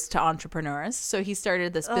those to entrepreneurs. So he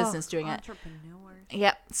started this business doing it. Entrepreneurs.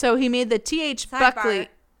 Yep. So he made the T.H. Buckley.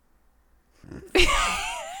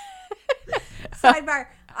 Sidebar.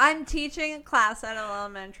 I'm teaching a class at an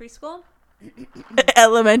elementary school.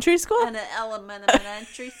 Elementary school? At an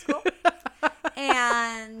elementary school.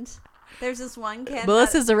 And there's this one kid.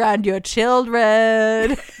 Melissa's around your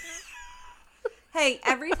children. Hey,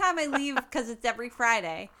 every time I leave, because it's every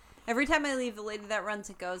Friday, every time I leave, the lady that runs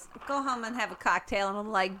it goes, go home and have a cocktail. And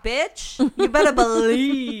I'm like, bitch, you better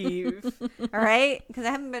believe. All right? Because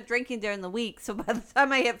I haven't been drinking during the week. So by the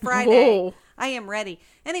time I hit Friday, I am ready.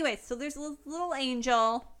 Anyway, so there's a little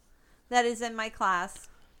angel that is in my class.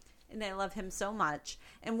 And I love him so much.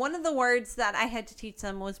 And one of the words that I had to teach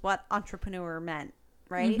them was what entrepreneur meant.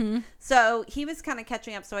 Right? Mm-hmm. So he was kind of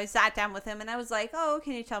catching up. So I sat down with him and I was like, oh,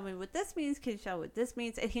 can you tell me what this means? Can you tell me what this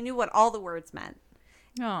means? And he knew what all the words meant.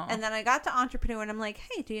 Oh. And then I got to entrepreneur and I'm like,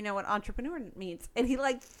 hey, do you know what entrepreneur means? And he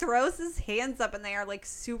like throws his hands up and they are like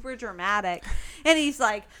super dramatic. And he's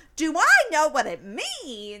like, do I know what it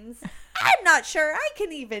means? I'm not sure I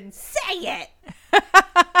can even say it.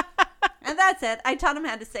 And that's it. I taught him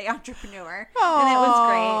how to say entrepreneur. Aww. And it was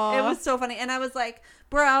great. It was so funny. And I was like,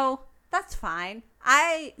 bro, that's fine.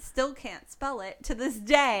 I still can't spell it to this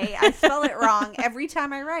day. I spell it wrong every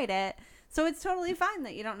time I write it. So it's totally fine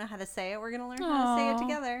that you don't know how to say it. We're going to learn how to say it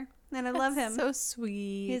together. And I love him. So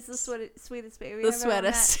sweet. He's the sweetest baby I've ever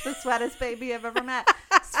met. The sweatest baby I've ever met.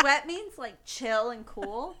 Sweat means like chill and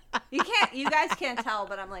cool. You guys can't tell,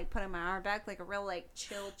 but I'm like putting my arm back like a real like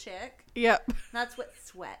chill chick. Yep. That's what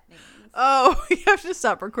sweat means. Oh, you have to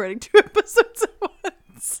stop recording 2 episodes at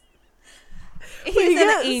once. He's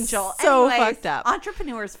an angel. So anyways, fucked up.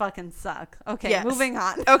 Entrepreneurs fucking suck. Okay, yes. Moving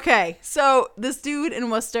on. Okay, so this dude in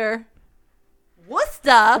Worcester.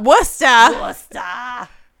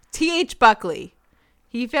 T.H. Buckley.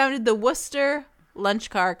 He founded the Worcester Lunch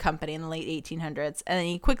Car Company in the late 1800s, and then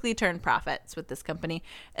he quickly turned profits with this company.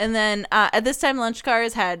 And then at this time, lunch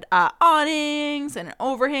cars had awnings and an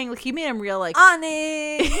overhang. Like he made them real like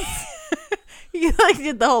awnings. He like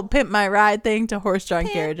did the whole pimp my ride thing to horse-drawn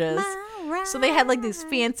carriages. So they had like these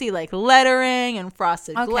fancy like lettering and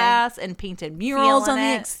frosted glass and painted murals on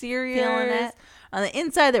the exteriors. On the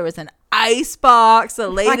inside, there was an ice box, the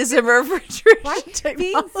latest in refrigeration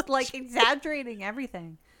technology. He's like exaggerating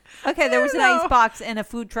everything. Okay, there was an ice box and a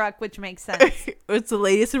food truck, which makes sense. It's the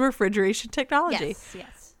latest in refrigeration technology.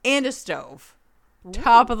 Yes. And a stove. Ooh.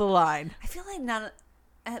 Top of the line. I feel like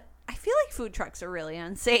food trucks are really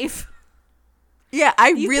unsafe. Yeah,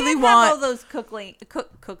 You really want all those cooking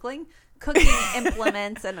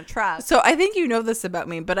implements in a truck. So I think you know this about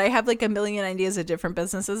me, but I have like a million ideas of different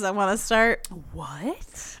businesses I want to start.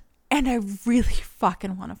 What? And I really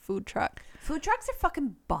fucking want a food truck. Food trucks are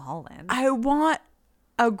fucking ballin'. I want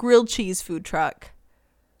a grilled cheese food truck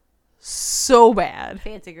so bad.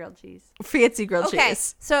 Fancy grilled cheese. Fancy grilled okay,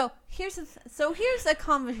 cheese. so here's a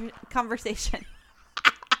conversation.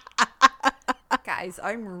 Guys,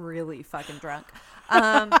 I'm really fucking drunk.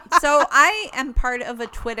 So I am part of a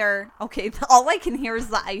Twitter. Okay, all I can hear is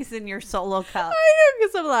the ice in your Solo cup. I know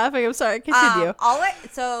because I'm laughing. I'm sorry. Continue.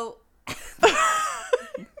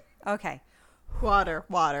 Okay. Water.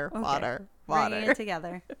 Bringing it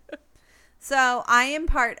together. So I am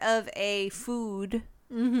part of a food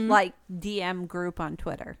like DM group on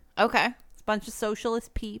Twitter. Okay. It's a bunch of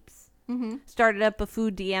socialist peeps. Started up a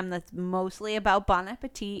food DM that's mostly about Bon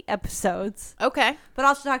Appetit episodes. Okay. But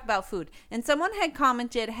also talk about food. And someone had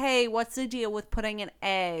commented, hey, what's the deal with putting an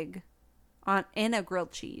egg in a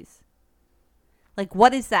grilled cheese? Like,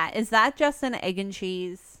 what is that? Is that just an egg and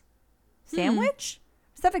cheese sandwich?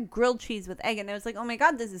 Is that a grilled cheese with egg? And I was like, oh my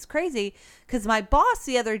God, this is crazy. Because my boss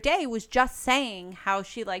the other day was just saying how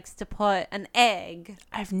she likes to put an egg.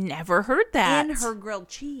 I've never heard that. In her grilled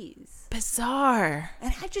cheese. Bizarre.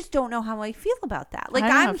 And I just don't know how I feel about that. Like,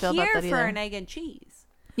 I'm here for an egg and cheese.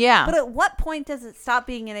 Yeah. But at what point does it stop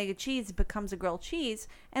being an egg and cheese? It becomes a grilled cheese.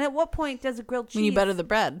 And at what point does a grilled cheese... When you butter the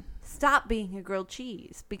bread. Stop being a grilled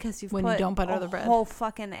cheese because you've when put you don't butter the bread. whole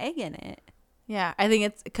fucking egg in it. Yeah, I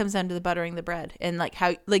think it comes down to the buttering the bread and like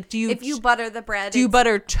how do you if you butter the bread, do you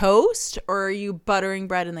butter toast or are you buttering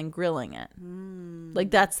bread and then grilling it?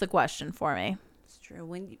 Like that's the question for me. It's true.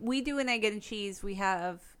 When we do an egg and cheese, we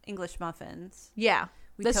have English muffins. Yeah,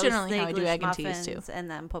 that's generally how I do egg and cheese too. And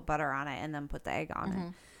then put butter on it and then put the egg on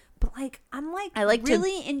it. But like I'm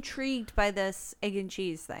really intrigued by this egg and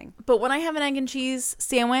cheese thing. But when I have an egg and cheese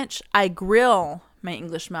sandwich, I grill my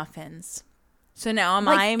English muffins. So now am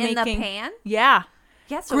I making in the pan? Yeah.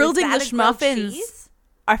 Yeah, so grilled English muffins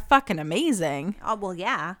are fucking amazing. Oh well,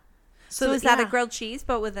 yeah. So is that a grilled cheese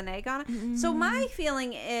but with an egg on it? So my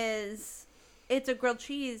feeling is it's a grilled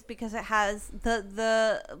cheese because it has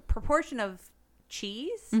the proportion of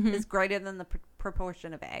cheese is greater than the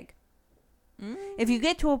proportion of egg. If you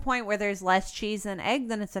get to a point where there's less cheese than egg,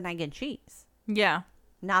 then it's an egg and cheese. Yeah.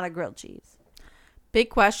 Not a grilled cheese. Big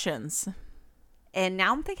questions. And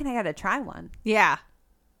now I'm thinking I got to try one. Yeah.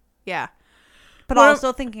 Yeah. But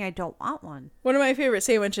also thinking I don't want one. One of my favorite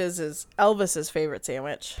sandwiches is Elvis's favorite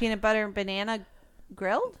sandwich. Peanut butter and banana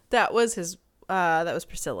grilled? That was his, that was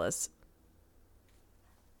Priscilla's.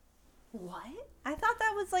 What? I thought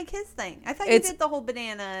that was like his thing. I thought you did the whole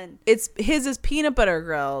banana. And... His is peanut butter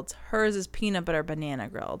grilled. Hers is peanut butter banana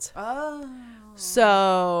grilled. Oh.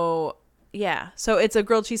 So, yeah. So it's a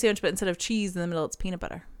grilled cheese sandwich, but instead of cheese in the middle, it's peanut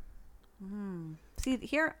butter. See,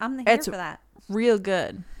 I'm here for that. Real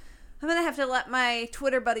good. I'm going to have to let my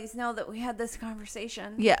Twitter buddies know that we had this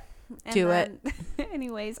conversation. Yeah. Do it.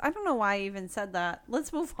 Anyways, I don't know why I even said that.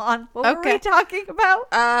 Let's move on. What were we talking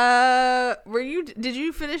about? Did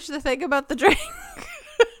you finish the thing about the drink?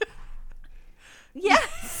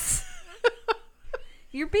 Yes.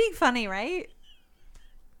 You're being funny, right?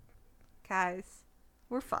 Guys,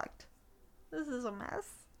 we're fucked. This is a mess.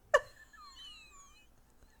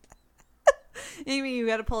 Amy, you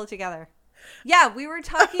got to pull it together. Yeah, we were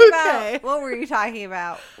talking about... What were you talking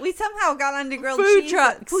about? We somehow got onto grilled cheese.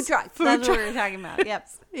 Food trucks. That's what we were talking about. Yep.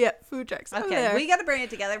 Yep, food trucks. Okay, we got to bring it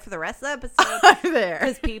together for the rest of the episode.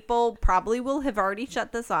 Because people probably will have already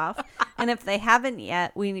shut this off. And if they haven't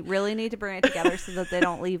yet, we really need to bring it together so that they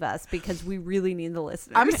don't leave us because we really need the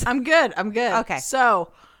listeners. I'm good. Okay.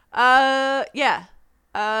 So, yeah.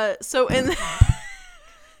 So in...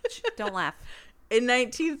 Don't laugh. In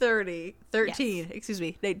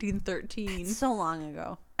 1913. So long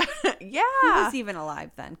ago. Yeah. Who was even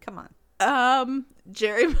alive then? Come on.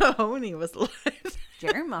 Jerry Mahoney was alive.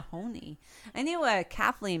 Jerry Mahoney. I knew a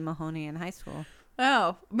Kathleen Mahoney in high school.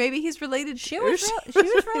 Oh, maybe he's related. She was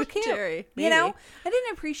real cute. Jerry, you know, I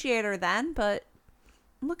didn't appreciate her then, but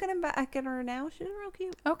looking back at her now, she's real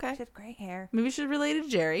cute. Okay. She had great hair. Maybe she's related to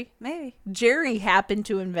Jerry. Maybe. Jerry happened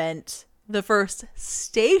to invent the first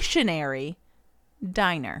stationary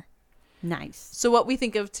diner. Nice. So what we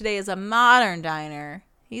think of today as a modern diner,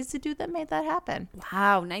 He's the dude that made that happen.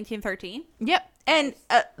 Wow, 1913. Yep. And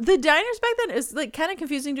the diners back then is like kind of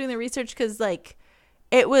confusing doing the research because like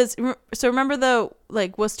it was. So remember the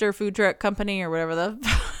like Worcester Food Truck Company or whatever the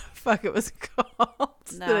fuck it was called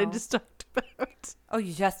that I just talked about. Oh,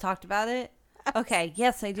 you just talked about it? Okay.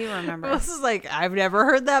 Yes, I do remember. This is like I've never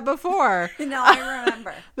heard that before. No, I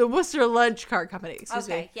remember. The Worcester Lunch Car Company. Excuse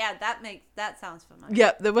me. Yeah, that sounds familiar.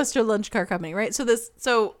 Yep, the Worcester Lunch Car Company, right? So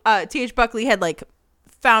T.H. Buckley had like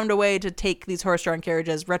found a way to take these horse-drawn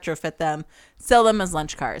carriages, retrofit them, sell them as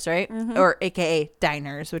lunch cars, right? Or AKA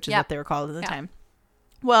diners, which is what they were called at the time.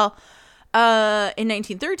 Well, in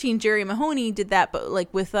 1913, Jerry Mahoney did that, but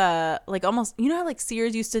like with like almost, you know how like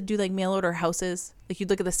Sears used to do like mail order houses? Like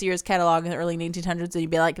you'd look at the Sears catalog in the early 1900s and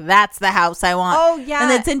you'd be like, that's the house I want. Oh, yeah.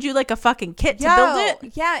 And they'd send you like a fucking kit to build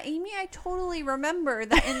it. Yeah, Amy, I totally remember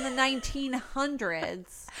that in the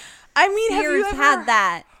 1900s. I mean, Sears have you ever had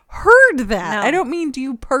that. heard that? No. I don't mean, do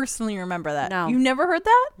you personally remember that? No. You've never heard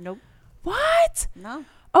that? Nope. What? No.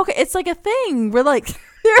 Okay, it's like a thing where like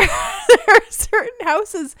there are certain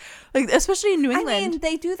houses, like especially in New England. I mean,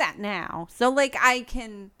 they do that now. So like I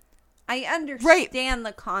understand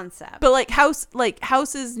the concept. But like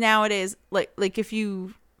houses nowadays, like if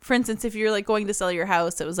you, for instance, if you're like going to sell your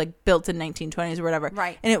house, it was like built in 1920s or whatever,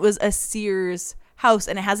 right? And it was a Sears house,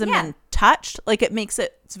 and it hasn't been touched. Like it makes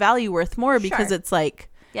its value worth more because it's like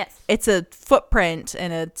it's a footprint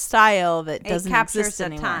and a style that doesn't exist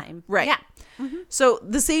anymore. Time. Right? Yeah. So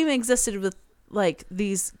the same existed with like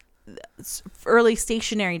these early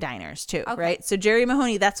stationary diners too, right? So Jerry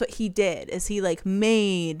Mahoney, that's what he did, is he like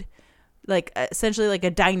made like essentially like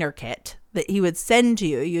a diner kit that he would send to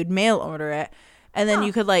you. You'd mail order it, and then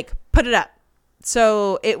you could like put it up.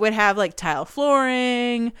 So it would have like tile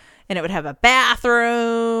flooring, and it would have a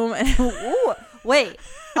bathroom. Ooh, wait,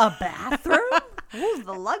 a bathroom? Ooh,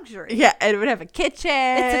 the luxury. Yeah, and it would have a kitchen.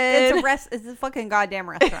 It's a fucking goddamn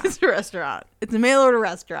restaurant. It's a restaurant. It's a mail order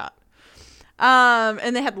restaurant.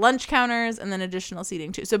 And they had lunch counters and then additional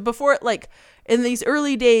seating too. So before, like in these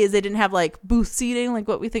early days, they didn't have like booth seating like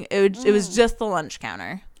what we think. It was just the lunch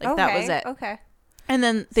counter. Like that was it. Okay. And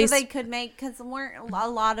then they could make, because weren't a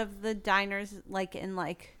lot of the diners like in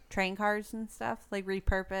like train cars and stuff like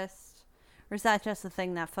repurposed, or is that just a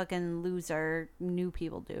thing that fucking loser new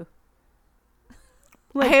people do?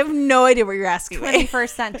 Like, I have no idea what you're asking me. 21st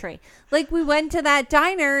century. Like we went to that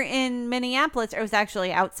diner in Minneapolis. Or it was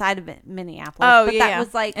actually outside of Minneapolis. Oh, but that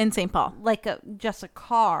was like in St. Paul, like just a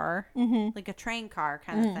car, like a train car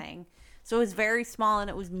kind of thing. So it was very small, and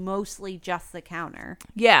it was mostly just the counter.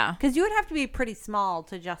 Yeah, because you would have to be pretty small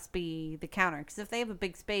to just be the counter. Because if they have a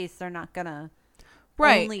big space, they're not gonna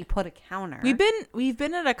only put a counter. We've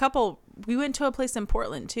been at a couple. We went to a place in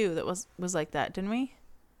Portland too that was like that, didn't we?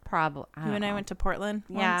 Probably. You and I went to Portland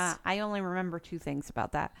once. Yeah, I only remember two things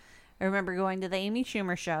about that. I remember going to the Amy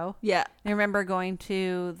Schumer show. Yeah. I remember going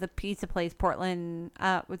to the pizza place, Portland,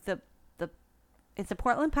 with the it's a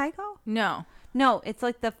Portland Pico? No, it's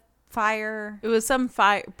like the fire. It was some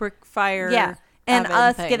brick fire. Yeah. And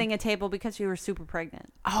us thing. getting a table because we were super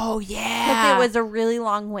pregnant. Oh, yeah. Because it was a really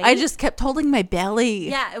long wait. I just kept holding my belly.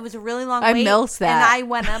 Yeah, it was a really long wait. I milked that. And I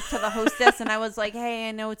went up to the hostess and I was like, hey,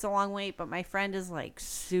 I know it's a long wait, but my friend is like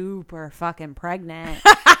super fucking pregnant.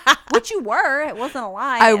 Which you were. It wasn't a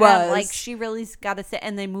lie. I was. Like, she really got to sit.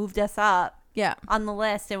 And they moved us up. Yeah. On the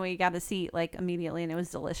list, and we got a seat like immediately, and it was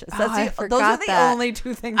delicious. I forgot those are the that. only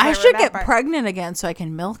two things I should remember. get pregnant again so I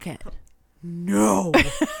can milk it. No.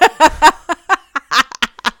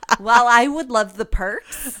 Well, I would love the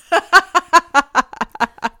perks.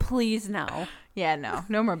 Please no. Yeah,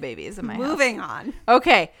 no more babies in my house. Moving on.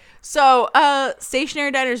 Okay, so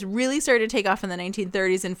stationary diners really started to take off in the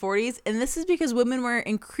 1930s and 40s, and this is because women were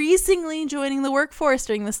increasingly joining the workforce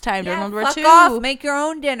during this time during World War II. Off, make your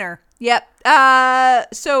own dinner. Yep.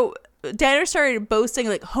 So diners started boasting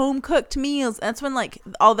like home cooked meals. That's when like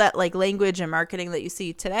all that like language and marketing that you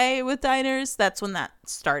see today with diners, that's when that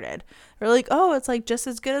started. They're like, oh, it's like just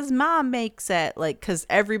as good as mom makes it, like because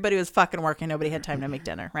everybody was fucking working, nobody had time to make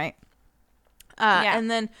dinner, right? And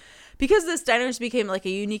then because this diners became like a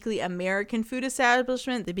uniquely American food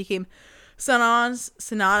establishment, they became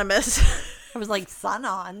synonymous. I was like,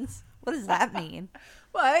 Sun-ons? What does that mean?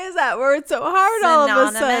 Why is that word so hard all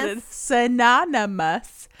of a sudden?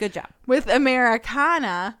 Synonymous. Good job. With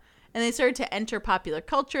Americana. And they started to enter popular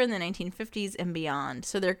culture in the 1950s and beyond.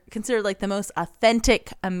 So they're considered like the most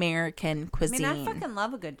authentic American cuisine. I mean, I fucking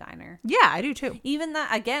love a good diner. Yeah, I do too. Even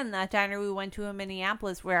that diner we went to in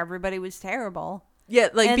Minneapolis where everybody was terrible. Yeah,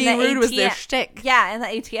 like and being rude was their shtick. Yeah, and the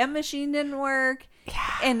ATM machine didn't work.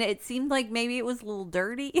 Yeah. And it seemed like maybe it was a little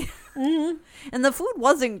dirty. Mm-hmm. And the food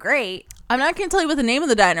wasn't great. I'm not going to tell you what the name of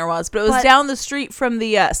the diner was, but it was down the street from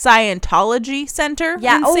the Scientology Center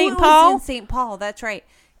in St. Paul. It was in St. Paul. That's right.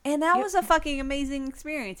 And that was a fucking amazing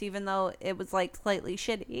experience, even though it was like slightly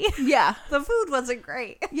shitty. Yeah. The food wasn't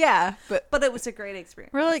great. Yeah. But it was a great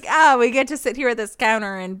experience. we're like, we get to sit here at this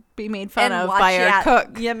counter and be made fun of by our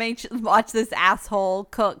cook. Yeah, watch this asshole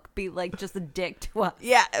cook be like just a dick to us.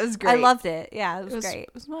 Yeah, it was great. I loved it. Yeah, it was great.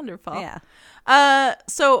 It was wonderful. Yeah.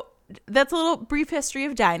 So that's a little brief history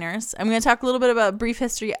of diners. I'm going to talk a little bit about a brief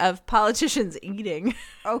history of politicians eating.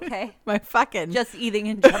 Okay. My fucking... Just eating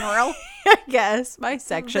in general. I guess. My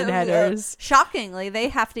section headers. Shockingly, they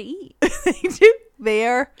have to eat. They do. They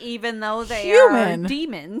are even though they human. Are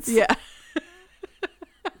demons. Yeah.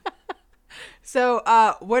 So,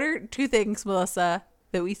 what are two things, Melissa,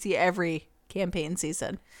 that we see every campaign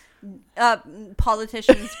season?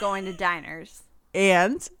 Politicians going to diners.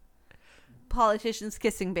 And? Politicians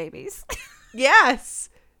kissing babies. Yes.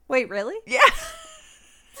 Wait, really? Yeah.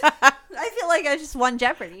 I feel like I just won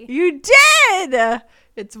Jeopardy. You did.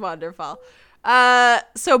 It's wonderful.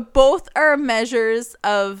 So both are measures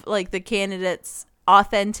of like the candidate's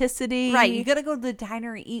authenticity. Right. You got to go to the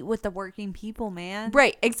diner and eat with the working people, man.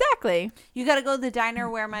 Right. Exactly. You got to go to the diner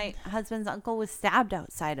where my husband's uncle was stabbed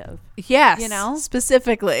outside of. Yes. You know?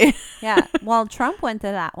 Specifically. Yeah. Well, Trump went to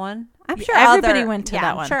that one. I'm sure everybody went to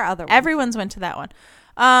that one. I'm sure other ones. Everyone's went to that one.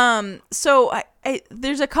 So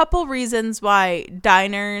there's a couple reasons why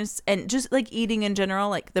diners and just like eating in general,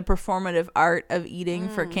 like the performative art of eating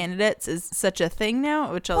for candidates is such a thing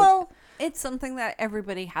now, it's something that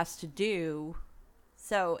everybody has to do.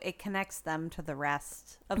 So it connects them to the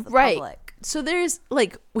rest of the public. So there's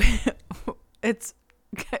like, it's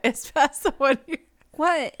past the 1 year.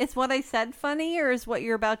 What? Is what I said funny or is what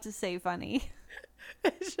you're about to say funny?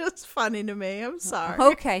 It's just funny to me. I'm sorry.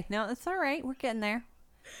 Okay. No, it's all right. We're getting there.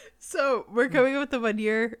 So we're coming up with the 1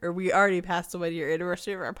 year, or we already passed the 1 year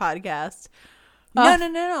anniversary of our podcast.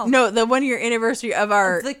 No. No, the 1 year anniversary of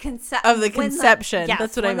our conception. Yes,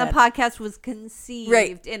 that's what I meant. When the podcast was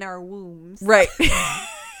conceived in our wombs. Right.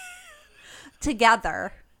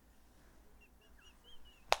 Together.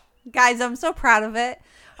 Guys, I'm so proud of it.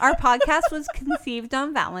 Our podcast was conceived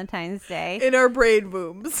on Valentine's Day. In our brain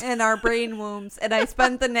wombs. And I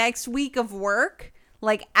spent the next week of work,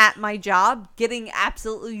 like at my job, getting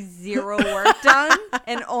absolutely zero work done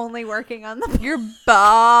and only working on the. Your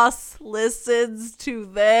boss listens to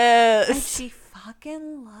this. And she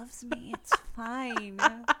fucking loves me. It's fine.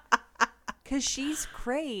 Because she's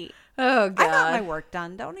great. Oh, God. I got my work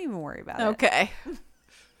done. Don't even worry about it. Okay.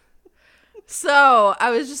 So I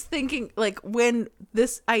was just thinking, like, when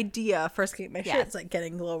this idea first came, my shit's like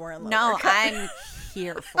getting lower and lower. No, I'm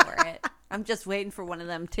here for it. I'm just waiting for one of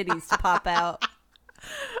them titties to pop out.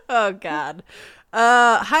 Oh God.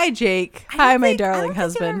 Hi Jake. Hi, my darling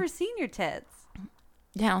husband. I've never seen your tits.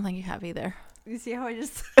 Yeah, I don't think you have either. You see how I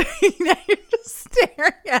just now you're just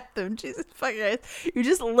staring at them. Jesus fucking Christ. You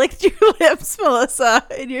just licked your lips, Melissa,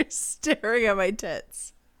 and you're staring at my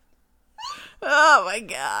tits. Oh my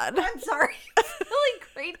God. I'm sorry. Really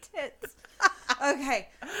great tits. Okay.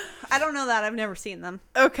 I don't know that. I've never seen them.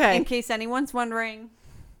 Okay. In case anyone's wondering,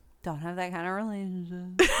 don't have that kind of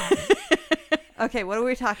relationship. Okay, what are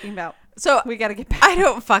we talking about? So we got to get back. I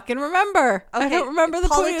don't fucking remember. Okay. I don't remember the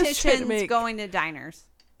politicians going to diners.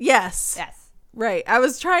 Yes. Yes. Right. I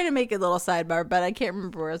was trying to make a little sidebar, but I can't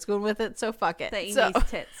remember where I was going with it, so fuck it. The Amy's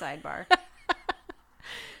tit sidebar.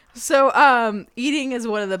 So, eating is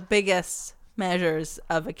one of the biggest measures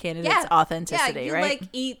of a candidate's authenticity, you right? Like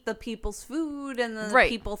eat the people's food and the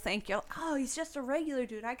people think he's just a regular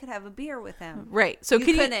dude. I could have a beer with him. Right. So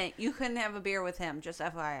you couldn't have a beer with him, just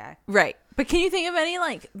FYI. Right. But can you think of any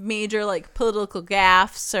like major like political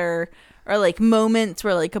gaffes or like moments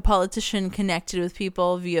where like a politician connected with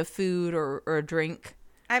people via food or a drink?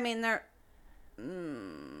 I mean, or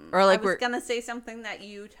like I was gonna say something that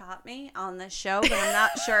you taught me on this show, but I'm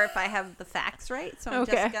not sure if I have the facts right. So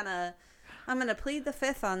I'm gonna plead the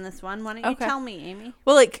fifth on this one. Why don't you tell me, Amy?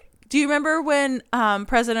 Well, like, do you remember when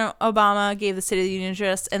President Obama gave the State of the Union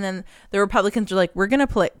address, and then the Republicans were like, "We're gonna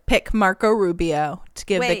pick Marco Rubio to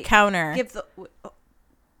give the counter."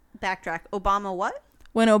 Backtrack. Obama what?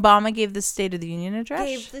 When Obama gave the State of the Union address?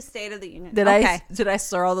 Gave the State of the Union. Did I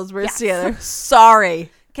slur all those words together?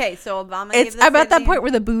 Sorry. Okay, so Obama I'm at that point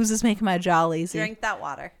where the booze is making my jaw lazy. Drink that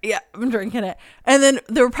water. Yeah, I'm drinking it. And then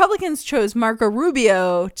the Republicans chose Marco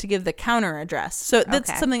Rubio to give the counter address. So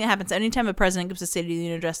that's something that happens anytime a president gives a State of the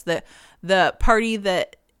Union address. The party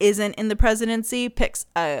that isn't in the presidency picks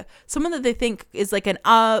someone that they think is like an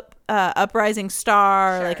uprising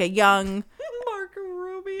star, like a young Marco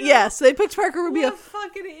Rubio. Yeah, so they picked Marco Rubio. What a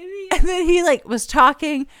fucking idiot. And then he like was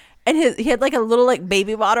talking, And he had like a little like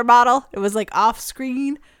baby water bottle. It was like off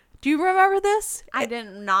screen. Do you remember this? I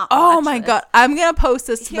didn't not. Oh watch my this. God. I'm going to post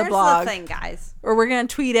this to the blog. Here's the thing, guys. Or we're going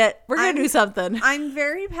to tweet it. We're going to do something. I'm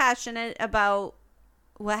very passionate about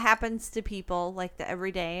what happens to people, like the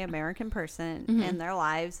everyday American person in their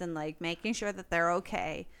lives, and like making sure that they're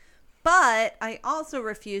okay. But I also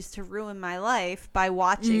refuse to ruin my life by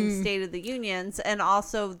watching State of the Unions and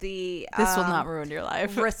also the This will not ruin your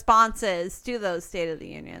life. responses to those State of the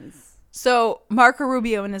Unions. So Marco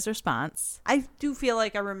Rubio in his response, I do feel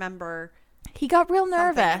like I remember he got real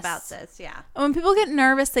nervous something about this. Yeah. And when people get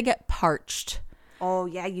nervous, they get parched. Oh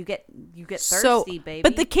yeah, you get thirsty, So, baby.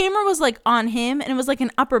 but the camera was like on him, and it was like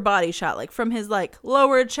an upper body shot, like from his like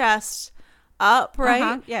lower chest up, right?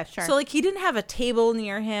 Uh-huh. Yeah, sure. So like he didn't have a table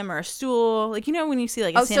near him or a stool, like you know when you see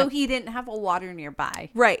like oh, so he didn't have a water nearby.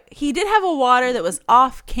 right. He did have a water that was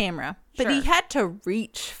off camera, but he Sure. had to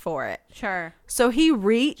reach for it. Sure. So he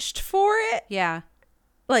reached for it, Yeah.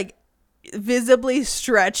 like visibly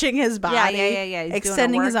stretching his body. Yeah. He's doing a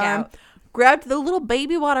extending his arm. workout. Grabbed the little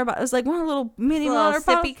baby water bottle. It was like one little mini Little water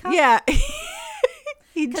bottle. sippy cup? Yeah.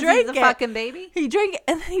 He 'Cause drank he's a it. fucking baby. He drank it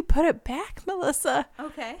and then he put it back, Melissa.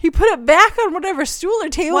 Okay. He put it back on whatever stool or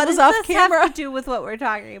table What was does off this camera. have to do with what we're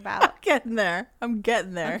talking about? I'm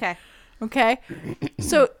getting there. Okay. Okay.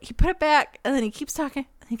 So he put it back and then he keeps talking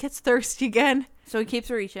and he gets thirsty again. So he keeps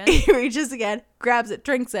reaching. He reaches again, grabs it,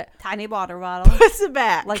 drinks it, Tiny water bottle, puts it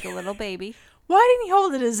back. like a little baby. Why didn't he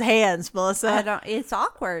hold it in his hands, Melissa? I don't. It's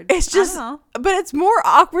awkward. It's just, I don't but it's more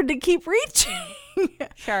awkward to keep reaching. know.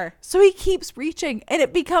 Sure. So he keeps reaching and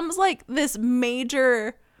it becomes like this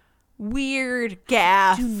major weird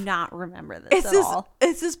gaffe. Do not remember this at all.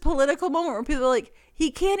 It's this political moment where people are like,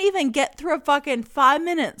 he can't even get through a fucking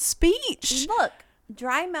 5-minute speech. Look,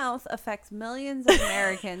 dry mouth affects millions of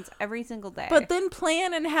Americans every single day. But then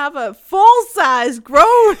plan and have a full-size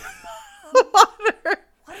grown water.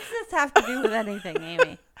 what does this have to do with anything,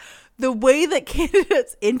 Amy? The way that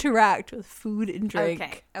candidates interact with food and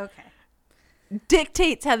drink Okay.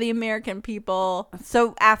 dictates how the American people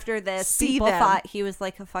So after this, See people them. thought he was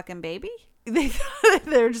like a fucking baby.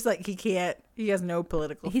 they're just like he has no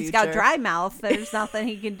political He's future. got dry mouth. There's nothing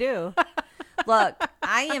he can do. Look,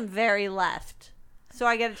 I am very left. So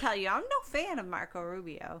I got to tell you, I'm no fan of Marco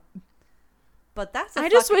Rubio. But that's I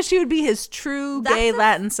just wish he would be his true That's gay a-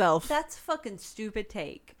 Latin self. That's a fucking stupid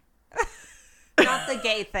take. Not the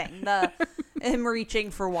gay thing. The him reaching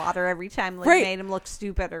for water every time like Right. made him look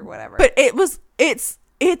stupid or whatever. But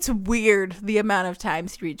it's weird the amount of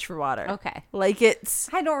times he reached for water. Okay. Like it's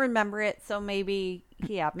I don't remember it, so maybe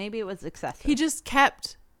it was excessive. he just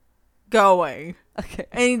kept going. okay.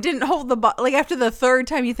 And he didn't hold the like after the third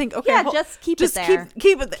time you think, okay, Yeah, just keep it there.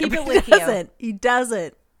 Keep it there. Keep it But with he you. doesn't. He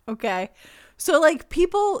doesn't. Okay. So like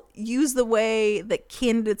people use the way that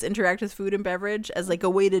candidates interact with food and beverage as like a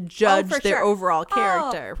way to judge for their sure. overall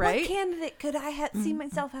character, right? What candidate could I see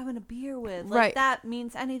myself having a beer with? Like Right. that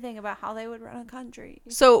means anything about how they would run a country.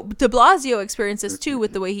 So de Blasio experienced this too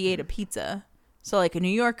with the way he ate a pizza. So like a New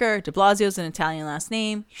Yorker, de Blasio's an Italian last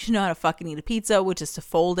name. You should know how to fucking eat a pizza, which is to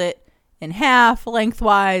fold it in half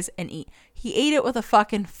lengthwise and eat. He ate it with a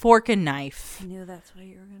fucking fork and knife. I knew that's what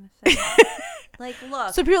you were gonna say. Like,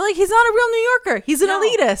 look. So people are like, he's not a real New Yorker. He's an No.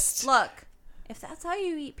 elitist. Look, if that's how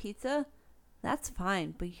you eat pizza, that's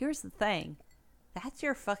fine. But here's the thing. That's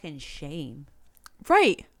your fucking shame.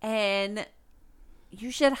 Right. And you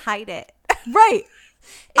should hide it. Right.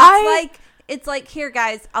 It's like here,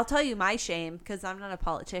 guys, I'll tell you my shame because I'm not a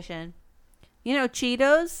politician. You know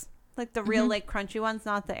Cheetos? Like the real like crunchy ones,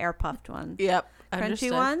 not the air puffed ones. Yep. Crunchy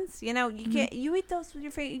Understood. ones. You know, you get you eat those with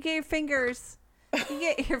your you get your fingers. You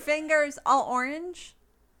get your fingers all orange.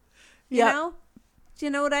 You Yep. know? Do you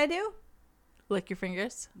know what I do? Lick your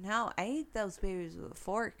fingers. No, I eat those babies with a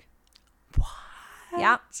fork. What?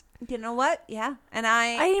 Yeah. You know what? Yeah. And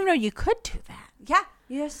I didn't even know you could do that. yeah,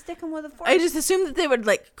 you just stick them with a fork. I just assumed that they would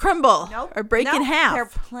like crumble Nope. or break in Nope. half. They're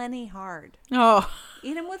plenty hard. Oh.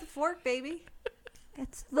 Eat them with a fork, baby.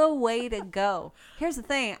 It's the way to go. Here's the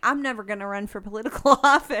thing. I'm never going to run for political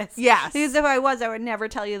office. Yes. Because if I was, I would never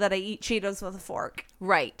tell you that I eat Cheetos with a fork.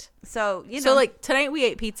 Right. So, you know. So like tonight we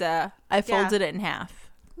ate pizza. I folded it in half.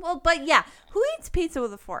 Well, but yeah. Who eats pizza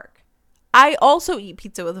with a fork? I also eat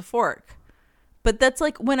pizza with a fork. But that's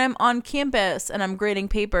like when I'm on campus and I'm grading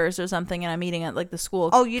papers or something and I'm eating at like the school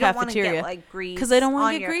Oh, you don't want to cafeteria. get like grease. Because I don't want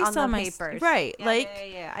on to get your- grease on on the my papers. right. Yeah, like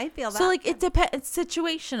yeah. I feel that. so like it depends. It's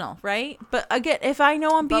situational, right? But again, if I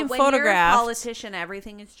know I'm being but when photographed you're a politician,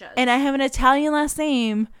 everything is judged. and I have an Italian last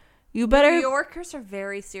name, you better New Yorkers are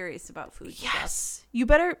very serious about food stuff. yes, you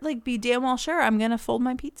better like be damn well sure I'm gonna fold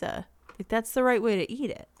my pizza. Like that's the right way to eat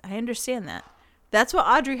it. I understand that. That's what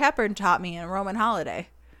Audrey Hepburn taught me in Roman Holiday.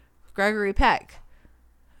 Gregory Peck.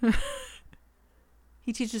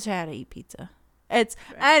 He teaches her how to eat pizza.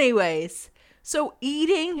 Anyways. So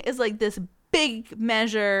eating is like this big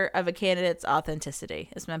measure of a candidate's authenticity,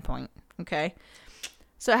 is my point. Okay.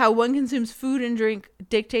 So how one consumes food and drink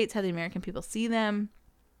dictates how the American people see them.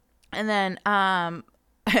 And then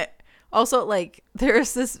also, like,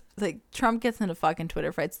 there's this, like, Trump gets into fucking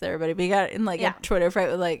Twitter fights with everybody, but he got in, like, a Twitter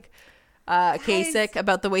fight with, like, Kasich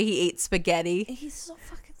about the way he ate spaghetti. He's so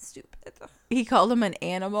fucking stupid. He called him an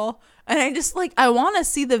animal. And I just, like, I want to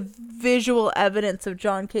see the visual evidence of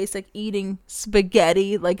John Kasich eating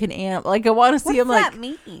spaghetti like an animal. Like, I want to see him, like,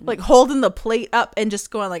 like, holding the plate up and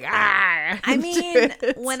just going, like, ah. I mean,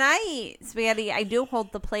 when I eat spaghetti, I do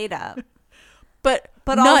hold the plate up. But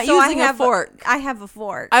not also using a fork. I have a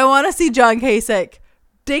fork. I want to see John Kasich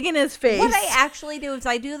digging his face. What I actually do is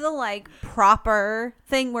I do the, like, proper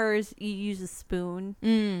thing where you use a spoon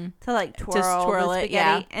to, like, twirl the spaghetti.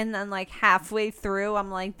 Yeah. And then, like, halfway through, I'm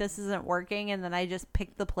like, this isn't working. And then I just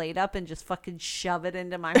pick the plate up and just fucking shove it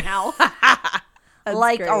into my mouth.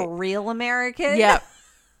 Like great. A real American. Yep.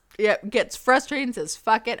 Yep. Gets frustrated and says,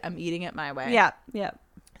 fuck it, I'm eating it my way. Yeah. Yeah.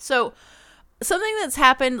 So something that's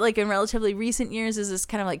happened, like, in relatively recent years is this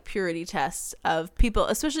kind of, like, purity test of people,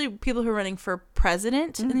 especially people who are running for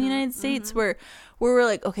president in the United States, where we're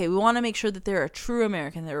like, okay, we want to make sure that they're a true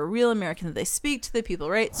American, they're a real American, that they speak to the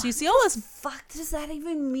people, right? So you see all this. Fuck does that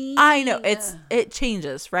even mean? I know it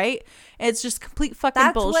changes, right? It's just complete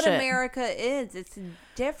fucking bullshit. That's what America is. It's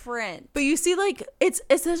different. But you see, like, it's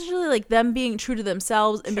essentially like them being true to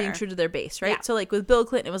themselves and being true to their base, right? Yeah. So, like, with Bill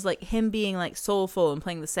Clinton, it was like him being, like, soulful and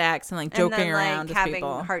playing the sax and, like, joking around with having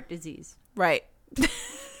people. Heart disease, right?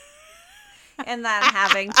 And then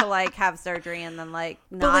having to, like, have surgery and then, like,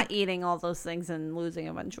 not eating all those things and losing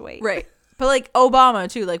a bunch of weight, right? But, like, Obama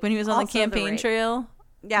too, like, when he was on the campaign trail,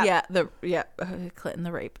 Clinton,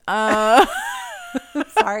 the rape.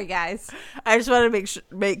 Sorry, guys. I just wanted to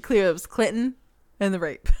make clear it was Clinton and the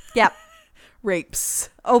rape. Yep.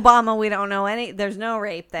 Rapes. Obama, we don't know any. There's no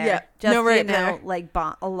rape there. Yeah. Just, no rape there. Like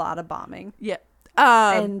a lot of bombing. Yeah.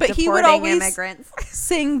 And but he would always immigrants.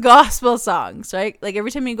 sing gospel songs, right? Like,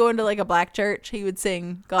 every time you go into, like, a black church, he would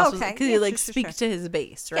sing gospel songs because he, like, speaks to his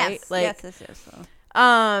base, right? Yes, like, yes. So.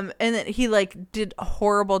 And then he, like, did a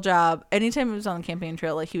horrible job. Anytime he was on the campaign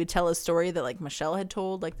trail, like, he would tell a story that, like, Michelle had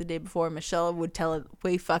told, like, the day before. Michelle would tell it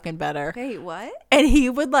way fucking better. Wait, what? And he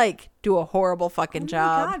would, like, do a horrible fucking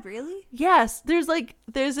job. Oh my God, really? Yes. There's I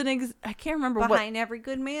can't remember behind every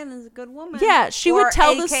good man is a good woman. Yeah, she would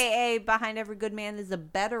tell this. AKA behind every good man is a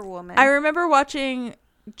better woman. I remember watching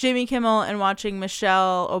Jimmy Kimmel and watching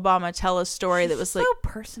Michelle Obama tell a story that was, like, so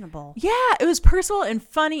personable. Yeah, it was personal and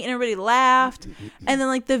funny, and everybody laughed. And then,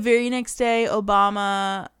 like, the very next day,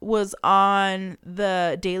 Obama was on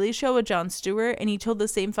the Daily Show with Jon Stewart, and he told the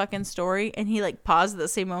same fucking story, and he, like, paused at the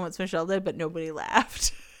same moments Michelle did, but nobody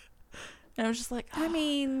laughed. And I was just like, I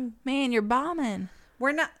mean, man, you're bombing.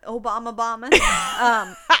 We're not Obama bombing.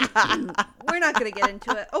 We're not going to get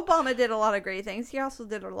into it. Obama did a lot of great things. He also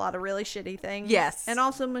did a lot of really shitty things. Yes. And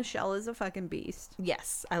also Michelle is a fucking beast.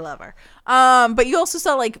 Yes, I love her. But you also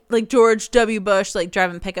saw, like George W. Bush, like,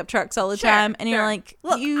 driving pickup trucks all the time, and you're like,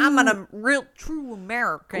 look, I'm a real true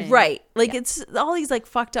American. Right. Like, it's all these, like,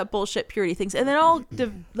 fucked up bullshit purity things, and then all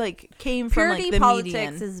like came from, like, the politics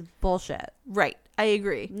median. is bullshit. Right. I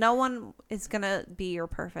agree. No one is gonna be your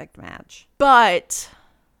perfect match. But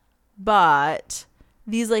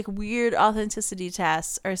these, like, weird authenticity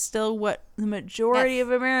tests are still what the majority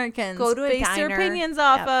of Americans base their opinions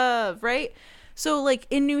off of, right? So, like,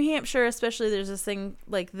 in New Hampshire especially, there's this thing,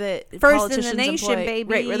 like, that first politicians in the nation, employ.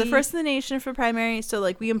 baby. Right, we're the first in the nation for primary. So,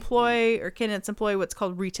 like, we employ, or candidates employ, what's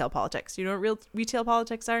called retail politics. You know what real retail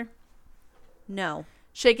politics are? No.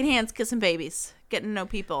 Shaking hands, kissing babies, getting to know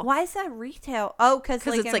people. Why is that retail? Oh, because,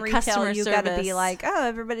 like, it's, in like, retail, customer you service. gotta be like, oh,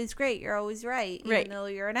 everybody's great. You're always right. Right. Even though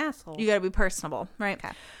you're an asshole. You gotta be personable, right?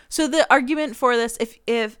 Okay. So the argument for this,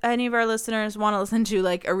 if any of our listeners want to listen to,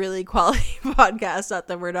 like, a really quality podcast, not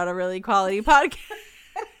that we're not a really quality podcast.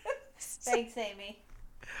 Thanks, Amy.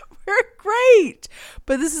 We're great.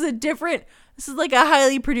 But this is like a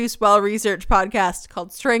highly produced, well-researched podcast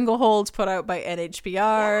called Stranglehold, put out by NHPR.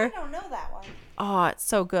 Yeah, I don't know that one. Oh, it's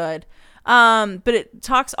so good. But it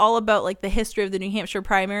talks all about, like, the history of the New Hampshire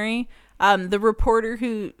primary. The reporter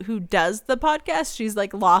who does the podcast, she's,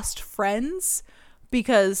 like, lost friends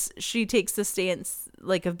because she takes the stance,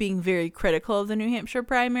 like, of being very critical of the New Hampshire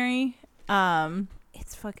primary.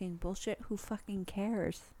 It's fucking bullshit. Who fucking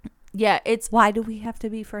cares? Yeah, why do we have to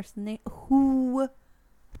be first in the who?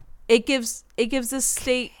 It gives the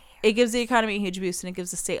state it gives the economy a huge boost, and it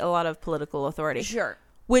gives the state a lot of political authority. Sure.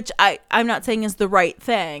 Which I'm not saying is the right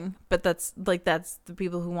thing, but that's the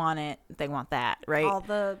people who want it. They want that, right? All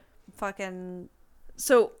the fucking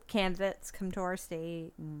candidates come to our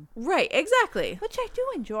state. Right, exactly. Which I do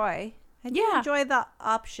enjoy. I do enjoy the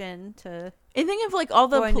option to... And think of like all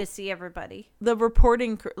the going to see everybody. The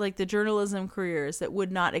reporting, like the journalism careers that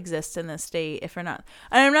would not exist in this state if we're not.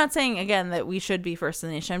 And I'm not saying again that we should be first in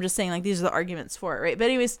the nation. I'm just saying like these are the arguments for it, right? But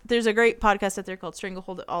anyways, there's a great podcast out there called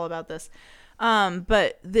Stranglehold all about this.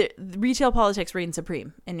 But the retail politics reign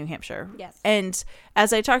supreme in New Hampshire. Yes. And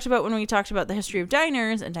as I talked about when we talked about the history of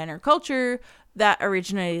diners and diner culture, that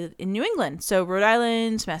originated in New England. So Rhode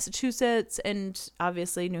Island, Massachusetts, and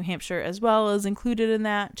obviously New Hampshire as well is included in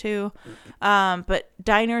that too. But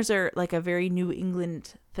diners are like a very New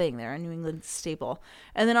England thing. They're a New England staple.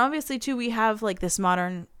 And then obviously too, we have like this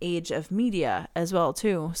modern age of media as well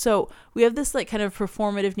too. So we have this like kind of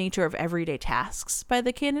performative nature of everyday tasks by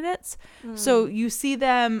the candidates. So you see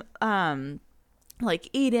them like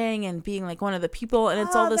eating and being like one of the people, and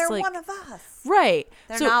it's all this they're like one of us. Right.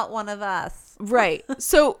 They're not one of us. Right.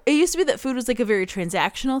 So it used to be that food was like a very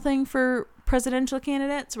transactional thing for presidential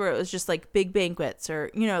candidates, where it was just like big banquets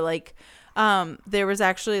or, you know, like there was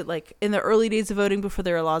actually like in the early days of voting before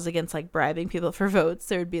there were laws against like bribing people for votes,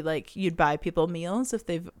 there would be like you'd buy people meals if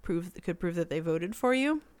they could prove that they voted for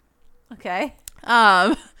you. Okay.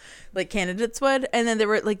 Like candidates would. And then there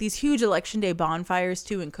were like these huge election day bonfires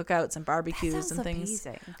too, and cookouts and barbecues and things.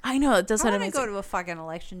 Amazing. I know, it does sound amazing. I want to amazing. go to a fucking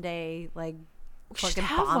election day like We should fucking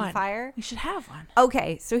have bonfire. one. We should have one.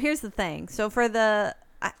 Okay, so here's the thing. So for the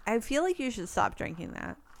I feel like you should stop drinking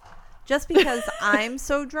that. Just because I'm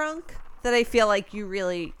so drunk that I feel like you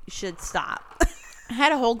really should stop. I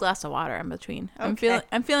had a whole glass of water in between. Okay.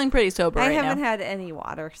 I'm feeling pretty sober right now. I haven't had any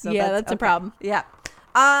water, so yeah, that's a problem. Yeah.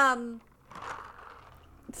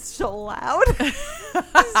 It's so loud. These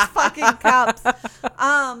fucking cups.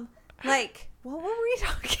 Like, what were we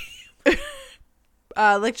talking?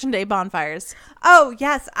 Election day bonfires. Oh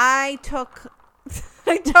yes, I took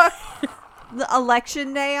the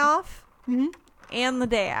election day off and the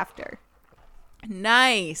day after.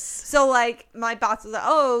 Nice. So like my boss was like,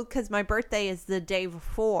 oh, because my birthday is the day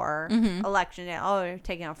before election day. Oh, you're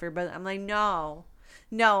taking off for your birthday. I'm like, no,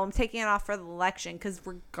 I'm taking it off for the election because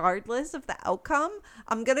regardless of the outcome,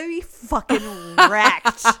 I'm gonna be fucking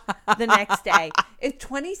wrecked the next day. If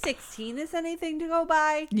 2016 is anything to go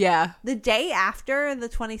by, Yeah. the day after the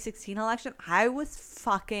 2016 election, I was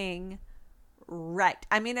fucking wrecked.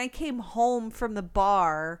 I mean, I came home from the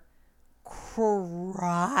bar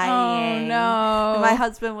crying. Oh no. And my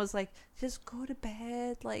husband was like, just go to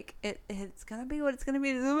bed. Like, it's going to be what it's going to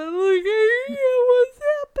be. And I'm like, what's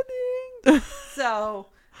happening? So,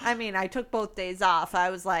 I mean, I took both days off.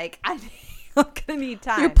 I was like, I'm going to need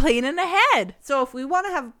time. You're planning ahead. So if we want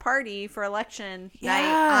to have a party for election night,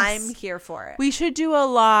 Yes. I'm here for it. We should do a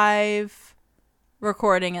live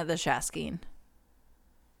recording at the Shaskeen.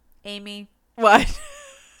 Amy, What?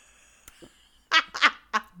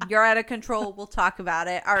 you're out of control. We'll talk about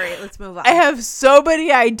it. All right, let's move on. I have so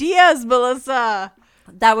many ideas, Melissa.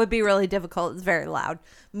 That would be really difficult. It's very loud.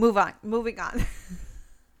 Moving on.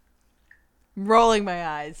 Rolling my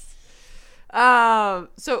eyes.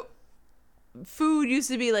 So food used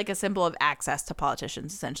to be like a symbol of access to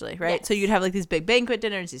politicians, essentially, right? Yes. So you'd have like these big banquet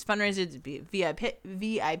dinners, these fundraisers, it'd be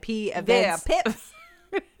VIP events. Pips.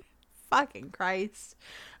 Fucking Christ.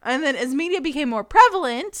 And then as media became more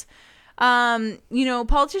prevalent, you know,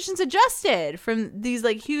 politicians adjusted from these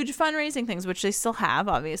like huge fundraising things, which they still have,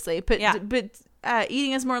 obviously, but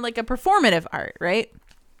eating is more like a performative art, right?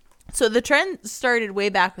 So the trend started way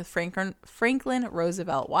back with Franklin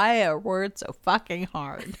Roosevelt. Why are words so fucking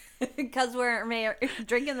hard? Because we're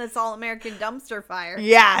drinking this all-American dumpster fire.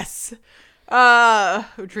 Yes.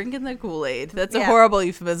 Drinking the Kool-Aid. That's a horrible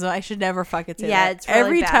euphemism. I should never fucking say that. Yeah, it's really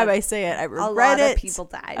every bad. time I say it, I regret A lot it. of people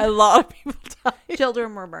died. A lot of people died.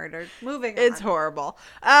 Children were murdered. Moving on. It's horrible.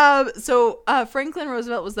 So Franklin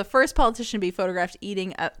Roosevelt was the first politician to be photographed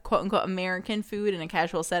eating a quote-unquote American food in a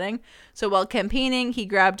casual setting. So while campaigning, he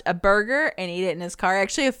grabbed a burger and ate it in his car. I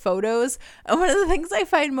actually have photos. And one of the things I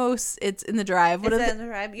find most, it's in the drive. Is it in the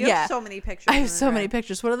drive? You have so many pictures. I have so many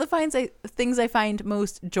pictures. One of the things I find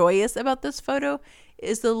most joyous about this photo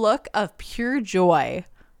is the look of pure joy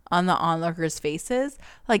on the onlookers' faces.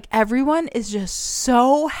 Like everyone is just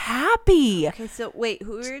so happy. Okay, so wait,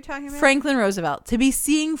 who were you talking about? Franklin Roosevelt. To be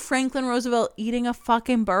seeing Franklin Roosevelt eating a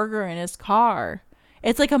fucking burger in his car.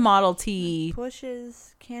 It's like a Model T.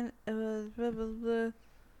 Bushes blah, blah, blah.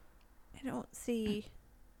 I don't see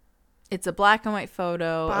It's a black and white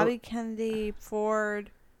photo. Bobby Kennedy,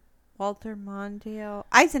 Ford, Walter Mondale.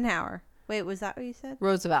 Eisenhower. Wait, was that what you said?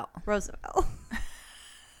 Roosevelt.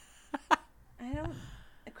 I don't.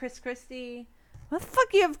 Chris Christie. What the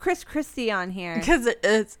fuck you have Chris Christie on here? Because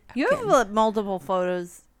it's... You have multiple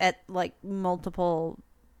photos at like multiple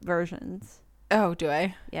versions. Oh, do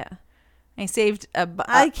I? Yeah. I saved a...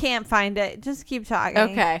 I can't find it. Just keep talking.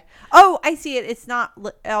 Okay. Oh, I see it. It's not...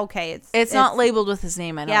 okay. It's not labeled with his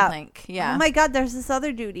name, I don't think. Yeah. Oh my God, there's this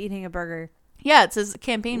other dude eating a burger. Yeah, it says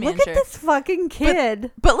campaign manager. Look at this fucking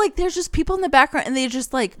kid. But like, there's just people in the background, and they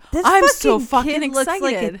just like, this I'm so fucking kid excited.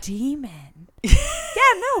 Looks like a demon.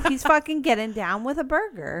 Yeah, no, he's fucking getting down with a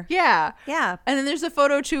burger. Yeah. Yeah. And then there's a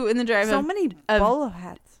photo too in the drive. So many bolo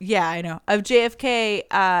hats. Yeah, I know. Of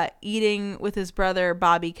JFK eating with his brother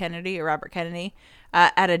Bobby Kennedy or Robert Kennedy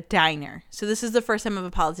at a diner. So this is the first time of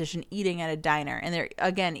a politician eating at a diner, and they're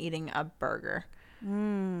again eating a burger.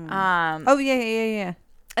 Oh yeah.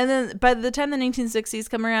 And then by the time the 1960s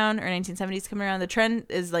come around or 1970s come around, the trend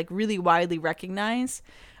is like really widely recognized.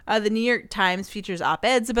 The New York Times features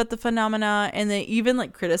op-eds about the phenomena, and they even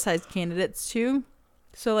like criticize candidates too.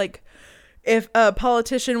 So like if a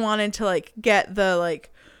politician wanted to like get the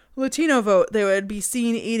like Latino vote, they would be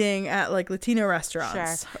seen eating at like Latino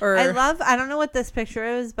restaurants. Sure. I don't know what this picture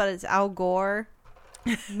is, but it's Al Gore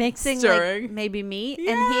mixing like maybe meat,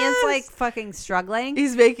 and he is like fucking struggling.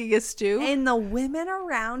 He's making a stew, and the women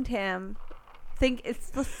around him think it's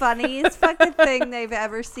the funniest fucking thing they've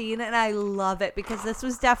ever seen, and I love it because this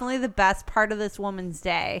was definitely the best part of this woman's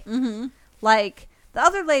day. Mm-hmm. Like the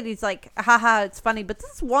other lady's like, haha, it's funny, but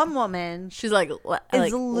this one woman, she's like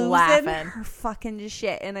is losing laughing her fucking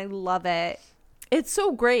shit, and I love it. It's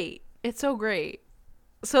so great. It's so great.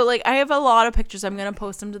 So, like, I have a lot of pictures. I'm going to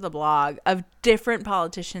post them to the blog of different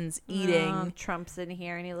politicians eating. Trump's in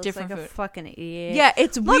here, and he looks like a fucking idiot. Yeah,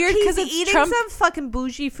 it's weird because he's eating some fucking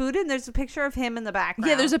bougie food, and there's a picture of him in the background.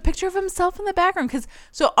 Yeah, there's a picture of himself in the background.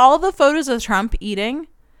 So all the photos of Trump eating,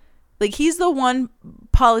 like, he's the one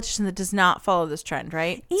politician that does not follow this trend,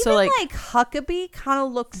 right? Even, so, like Huckabee kind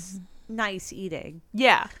of looks nice eating.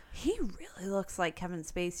 Yeah. He really looks like Kevin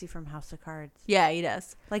Spacey from House of Cards. Yeah, he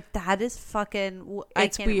does. Like, that is fucking... It's I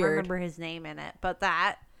can't weird. remember his name in it, but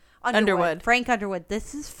that... Underwood. Frank Underwood.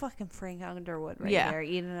 This is fucking Frank Underwood right there,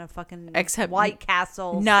 eating a fucking Except White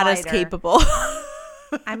Castle not slider. as capable.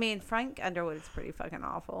 I mean, Frank Underwood is pretty fucking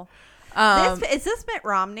awful. Is this Mitt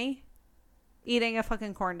Romney eating a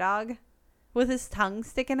fucking corn dog with his tongue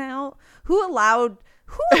sticking out? Who allowed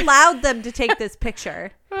them to take this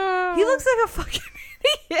picture? He looks like a fucking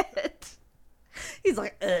idiot. He's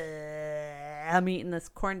like, I'm eating this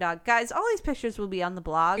corn dog. Guys, all these pictures will be on the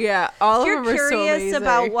blog. Yeah, all of them are so amazing. If you're curious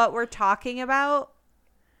about what we're talking about,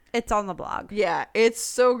 it's on the blog. Yeah, it's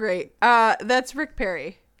so great. That's Rick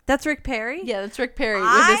Perry. That's Rick Perry? Yeah, that's Rick Perry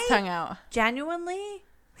with his tongue out. Genuinely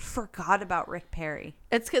forgot about Rick Perry.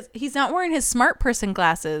 It's because he's not wearing his smart person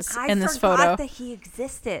glasses in this photo. I forgot that he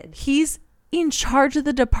existed. He's in charge of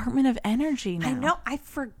the Department of Energy now. I know. I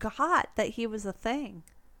forgot that he was a thing.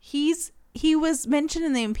 He was mentioned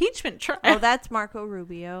in the impeachment trial. Oh, that's Marco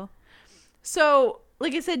Rubio. So,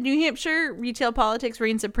 like I said, New Hampshire retail politics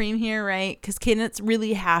reign supreme here, right? Because candidates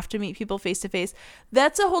really have to meet people face to face.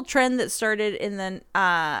 That's a whole trend that started in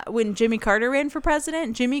the when Jimmy Carter ran for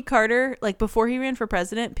president. Jimmy Carter, like before he ran for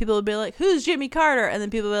president, people would be like, "Who's Jimmy Carter?" And then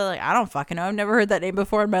people would be like, "I don't fucking know. I've never heard that name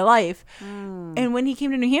before in my life." And when he came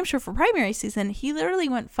to New Hampshire for primary season, he literally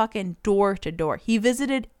went fucking door to door. He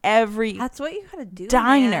visited every That's what you gotta do,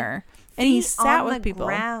 diner. Man. And he sat with people.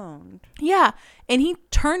 Ground. Yeah, and he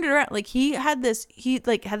turned it around. Like he had this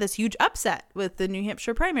huge upset with the New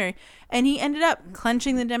Hampshire primary, and he ended up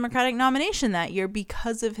clenching the Democratic nomination that year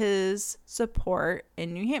because of his support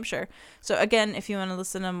in New Hampshire. So again, if you want to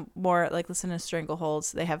listen to more, like listen to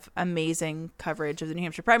Strangleholds, they have amazing coverage of the New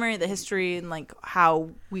Hampshire primary, the history, and like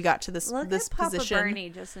how we got to this Look this at Papa position. Bernie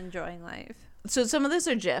just enjoying life. So some of those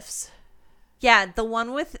are GIFs. Yeah, the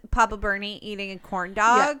one with Papa Bernie eating a corn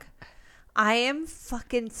dog. Yeah. I am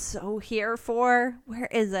fucking so here for. Where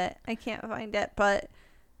is it? I can't find it, but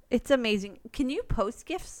it's amazing. Can you post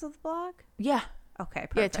GIFs to the blog? Yeah. Okay,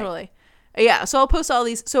 perfect. Yeah, totally. Yeah, so I'll post all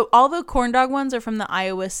these. So all the corn dog ones are from the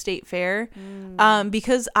Iowa State Fair.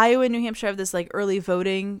 Because Iowa and New Hampshire have this like early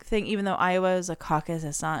voting thing, even though Iowa is a caucus,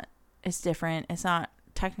 it's different. It's not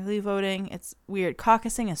technically voting. It's weird.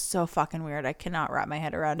 Caucusing is so fucking weird. I cannot wrap my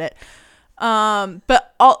head around it.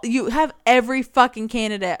 But you have every fucking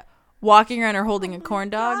candidate walking around or holding a corn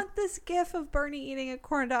dog. God, this gif of Bernie eating a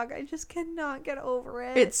corn dog, I just cannot get over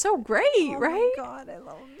it. It's so great, right? Oh my God, I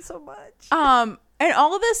love him so much. And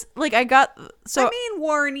all of this, like I mean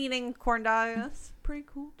Warren eating corn dogs. pretty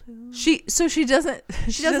cool too. She doesn't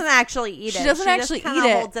actually eat it. She doesn't actually just eat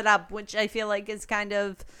it. holds it up, which I feel like is kind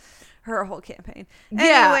of her whole campaign.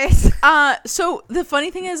 Yeah. Anyways. So the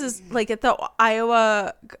funny thing is like at the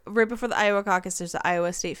Iowa, right before the Iowa caucus, there's the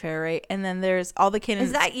Iowa State Fair, right? And then there's all the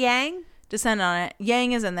candidates. Is that Yang? Descend on it.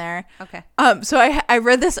 Yang is in there. Okay. So I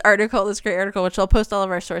read this article, this great article, which I'll post all of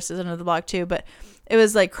our sources under the blog too, but it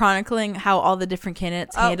was like chronicling how all the different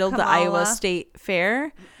candidates handled the Iowa State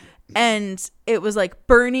Fair. And it was like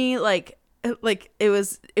Bernie, like it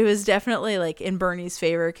was definitely like in Bernie's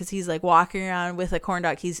favor because he's like walking around with a corn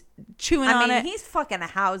dog, he's chewing on it. He's fucking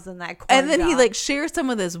housing that corn and then dog. he like shares some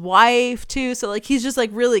with his wife too, so like he's just like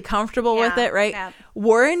really comfortable with it, right? Yeah.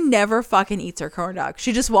 Warren never fucking eats her corn dog.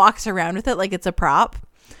 She just walks around with it like it's a prop.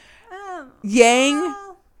 Yang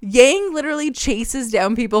literally chases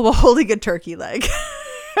down people while holding a turkey leg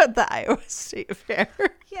at the Iowa State Fair.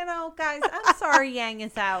 You know, guys, I'm sorry Yang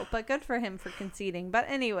is out, but good for him for conceding. But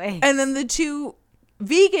anyway. And then the two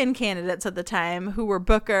vegan candidates at the time, who were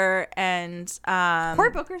Booker and Cory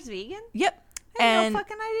Booker's vegan? Yep. I had no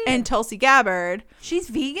fucking idea. And Tulsi Gabbard. She's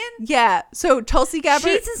vegan? Yeah. So Tulsi Gabbard,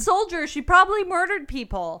 she's a soldier. She probably murdered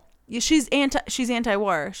people. She's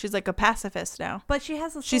anti-war. She's like a pacifist now. But she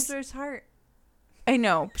has a soldier's heart. I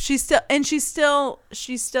know. She's still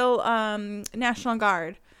National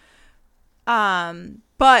Guard.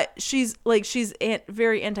 But she's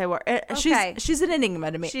very anti-war. Okay. She's an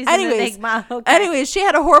enigma to me. She's an enigma. Okay. Anyways, she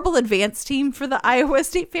had a horrible advance team for the Iowa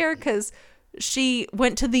State Fair because she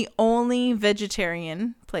went to the only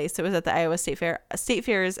vegetarian place that was at the Iowa State Fair. State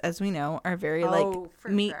fairs, as we know, are very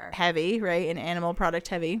meat heavy, right, and animal product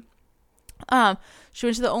heavy. She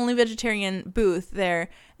went to the only vegetarian booth there,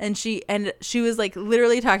 and she was like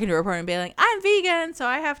literally talking to a reporter and being like, "I'm vegan, so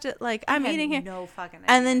I have to I'm eating it." No fucking idea.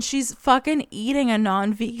 And then she's fucking eating a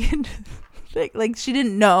non-vegan thing. Like she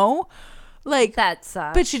didn't know. Like that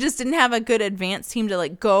sucks. But she just didn't have a good advance team to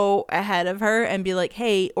like go ahead of her and be like,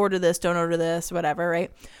 "Hey, order this, don't order this, whatever,"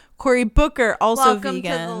 right? Cory Booker, also vegan.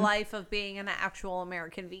 Welcome to the life of being an actual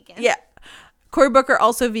American vegan. Yeah. Cory Booker,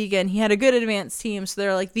 also vegan. He had a good advance team. So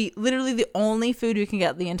they're like literally the only food you can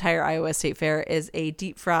get at the entire Iowa State Fair is a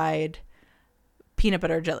deep fried peanut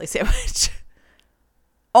butter jelly sandwich.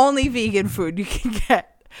 Only vegan food you can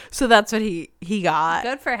get. So that's what he got.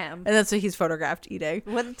 Good for him. And that's what he's photographed eating.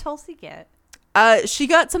 What did Tulsi get? She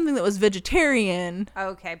got something that was vegetarian.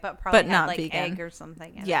 Okay, but probably not like vegan. egg or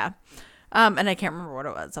something. Yeah. And I can't remember what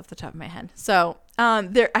it was off the top of my head. So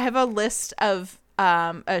I have a list of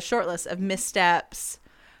a short list of missteps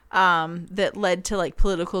that led to like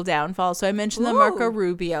political downfall. So I mentioned the Marco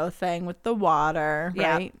Rubio thing with the water,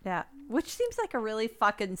 right? Yeah. Which seems like a really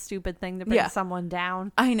fucking stupid thing to bring someone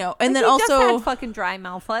down. I know. And then he also just had fucking dry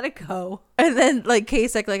mouth. Let it go. And then like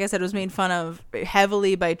Kasich, like I said, was made fun of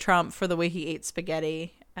heavily by Trump for the way he ate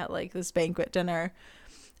spaghetti at like this banquet dinner.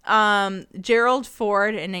 Gerald Ford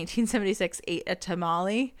in 1976 ate a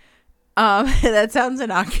tamale. That sounds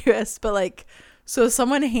innocuous, but like, so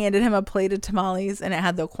someone handed him a plate of tamales and it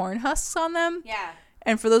had the corn husks on them. Yeah.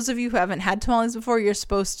 And for those of you who haven't had tamales before, you're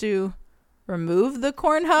supposed to remove the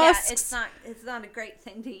corn husks. Yeah, it's not a great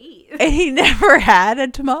thing to eat. And he never had a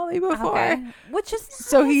tamale before. Okay. Which is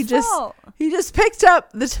so he just picked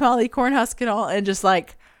up the tamale corn husk and all and just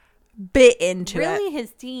like bit into it. Really,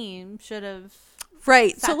 his team should have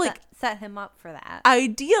set him up for that.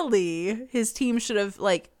 Ideally, his team should have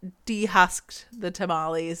like dehusked the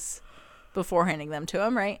tamales before handing them to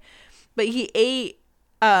him, right? But he ate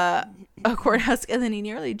a corn husk and then he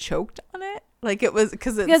nearly choked on it. Like it was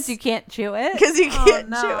because you can't chew it. Because you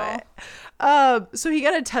can't chew it. So he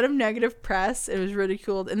got a ton of negative press. It was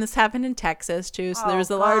ridiculed, and this happened in Texas too. So there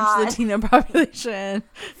was a large Latino population.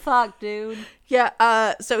 Fuck, dude.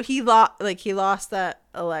 Yeah. So he lost that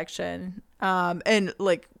election. And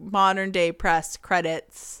like modern day press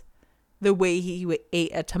credits the way he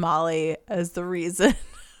ate a tamale as the reason.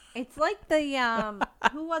 It's like the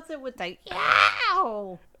who was it with the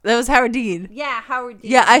yow? That was Howard Dean. Yeah, Howard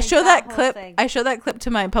Dean. Yeah, I show that clip. I show that clip to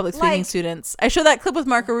my public speaking students. I show that clip with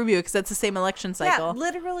Marco Rubio because that's the same election cycle. Yeah,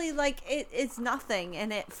 literally, like it's nothing,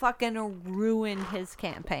 and it fucking ruined his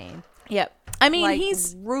campaign. Yep. I mean, like,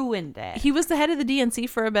 he's ruined it. He was the head of the DNC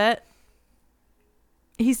for a bit.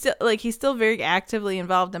 He's still very actively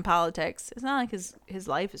involved in politics. It's not like his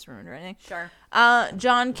life is ruined or anything. Sure.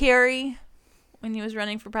 John Kerry, when he was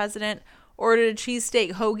running for president, ordered a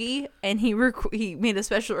cheesesteak hoagie, and he made a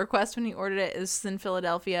special request when he ordered it. It was in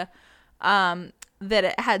Philadelphia, that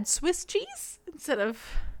it had Swiss cheese instead of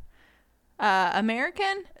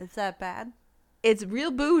American. Is that bad? It's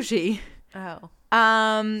real bougie. Oh.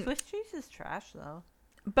 Swiss cheese is trash though.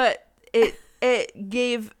 But it it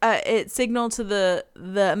gave it signaled to the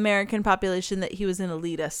American population that he was an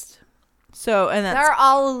elitist. So, and that's, they're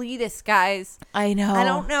all elitist, guys. I know. I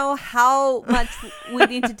don't know how much we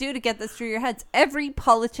need to do to get this through your heads. Every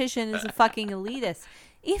politician is a fucking elitist.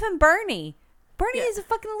 Even Bernie. Bernie is a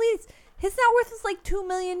fucking elitist. His net worth is like $2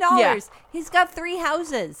 million. Yeah. He's got 3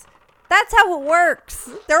 houses. That's how it works.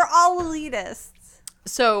 They're all elitists.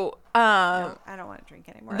 So, I don't want to drink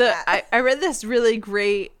anymore. of that. I read this really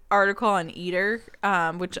great article on Eater,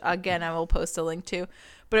 which again I will post a link to,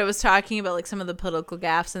 but it was talking about like some of the political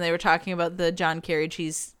gaffes, and they were talking about the John Kerry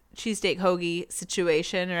cheesesteak hoagie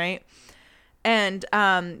situation, right? And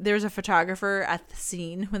there was a photographer at the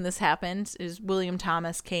scene when this happened. It was William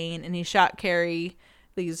Thomas Kane, and he shot Kerry.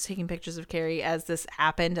 He was taking pictures of Kerry as this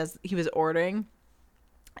happened, as he was ordering.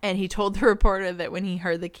 And he told the reporter that when he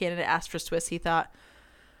heard the candidate ask for Swiss, he thought,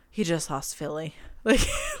 he just lost Philly. Like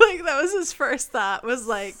that was his first thought, was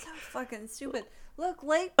like, so fucking stupid. Look,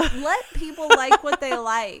 let people like what they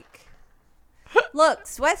like. Look,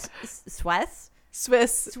 Swiss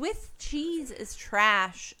cheese is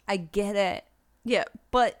trash. I get it. Yeah,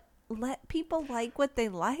 but let people like what they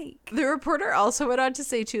like. The reporter also went on to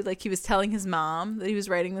say too, like he was telling his mom that he was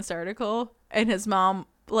writing this article, and his mom,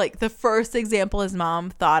 like the first example his mom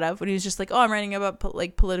thought of when he was just like, oh, I'm writing about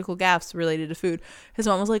like political gaffes related to food. His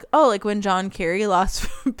mom was like, oh, like when John Kerry lost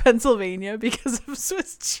Pennsylvania because of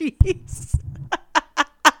Swiss cheese.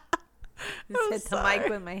 Just hit the mic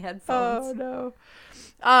with my headphones. Oh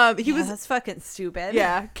no. He was that's fucking stupid.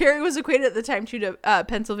 Yeah, Kerry was equated at the time to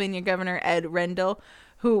Pennsylvania Governor Ed Rendell,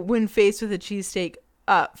 who, when faced with a cheesesteak,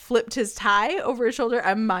 flipped his tie over his shoulder.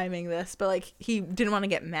 I'm miming this, but like he didn't want to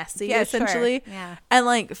get messy, essentially. Sure. Yeah. And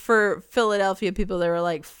like for Philadelphia people, they were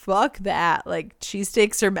like, "Fuck that! Like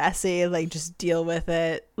cheesesteaks are messy. Like just deal with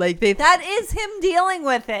it." Like that is him dealing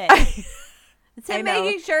with it. It's him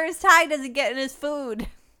making sure his tie doesn't get in his food.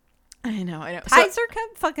 I know. Ties are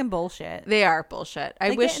fucking bullshit. They are bullshit.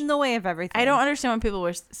 They get in the way of everything. I don't understand why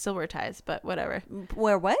people still wear ties, but whatever.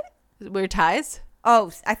 Wear what? Wear ties?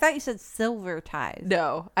 Oh, I thought you said silver ties.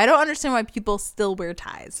 No, I don't understand why people still wear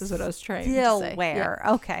ties. Is what I was trying to say. Still wear.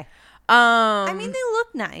 Yeah. Okay. I mean, they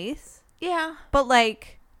look nice. Yeah, but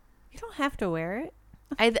like, you don't have to wear it.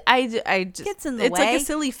 I just gets in the way. It's like a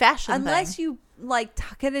silly fashion unless thing. You like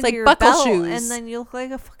tuck it into like your buckle belt, shoes, and then you look like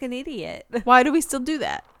a fucking idiot. Why do we still do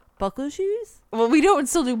that? Buckle shoes? Well, we don't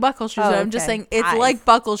still do buckle shoes. Oh, I'm just saying it's like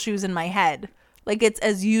buckle shoes in my head. Like it's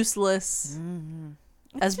as useless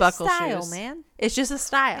as buckle style, shoes, man. It's just a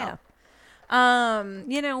style. Yeah.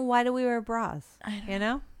 You know, why do we wear bras? You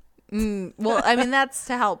know? Well, I mean that's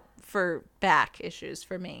to help for back issues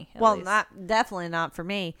for me. Well, least. definitely not for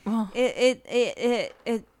me. Well,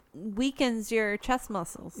 it weakens your chest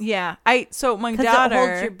muscles. Yeah. So my daughter, it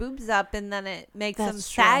holds your boobs up, and then it makes them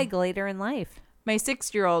sag later in life. My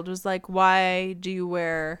 6-year-old was like, "Why do you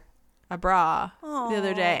wear a bra?" the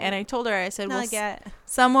other day, and I told her, I said, "Well,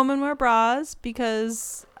 some women wear bras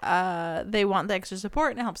because they want the extra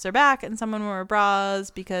support and it helps their back, and some women wear bras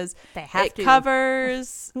because it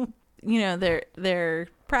covers, their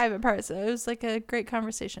private parts." So it was like a great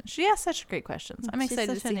conversation. She asked such great questions. I'm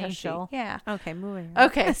excited to see how she. Yeah. Okay, moving on.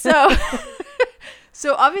 Okay, so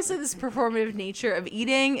so obviously this performative nature of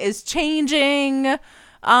eating is changing.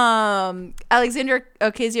 Alexandria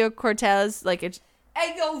Ocasio-Cortez,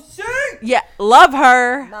 love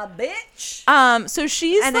her, my bitch. So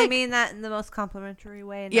she's, and I mean that in the most complimentary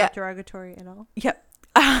way, and not derogatory at all. Yep.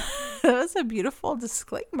 That was a beautiful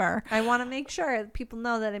disclaimer. I want to make sure that people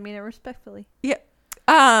know that I mean it respectfully. Yep.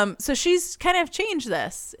 So she's kind of changed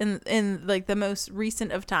this in like the most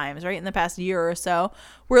recent of times, right? In the past year or so,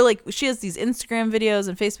 where like she has these Instagram videos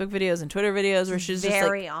and Facebook videos and Twitter videos where she's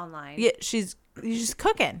very just like, online. Yeah, she's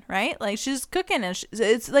cooking, right? Like she's cooking, and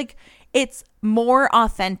it's like it's more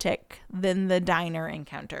authentic than the diner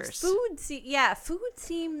encounters. Food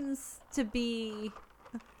seems to be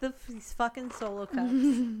these fucking Solo cups.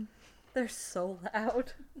 They're so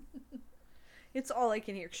loud. It's all I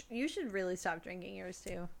can hear. You should really stop drinking yours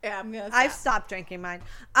too. Yeah, I'm gonna. I've stopped drinking mine.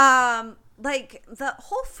 Like the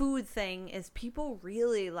whole food thing is people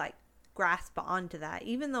really like grasp onto that,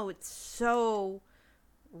 even though it's so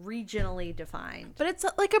regionally defined. But it's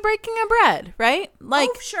like a breaking of bread, right? Like,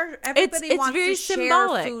 sure, everybody wants very to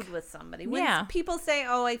symbolic. share food with somebody. When people say,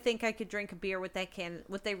 "Oh, I think I could drink a beer with that can,"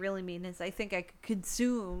 what they really mean is, "I think I could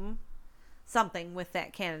consume something with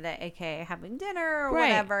that candidate," aka having dinner or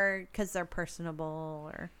whatever, because they're personable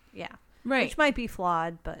or right, which might be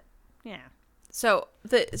flawed, but yeah. So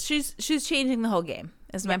she's changing the whole game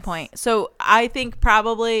is my point. So I think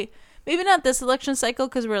probably maybe not this election cycle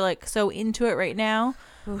because we're like so into it right now,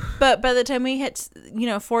 But by the time we hit,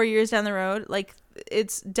 4 years down the road, like,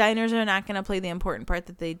 diners are not going to play the important part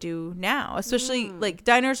that they do now. Especially, like,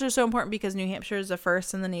 diners are so important because New Hampshire is the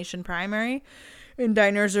first in the nation primary. And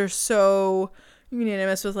diners are so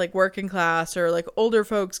unanimous with, like, working class or, like, older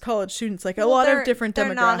folks, college students, like, a lot of different demographics.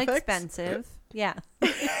 They're not expensive. Yeah.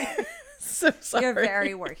 So sorry. You're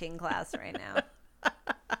very working class right now.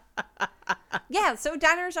 Yeah, so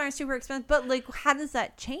diners aren't super expensive, but, like, how does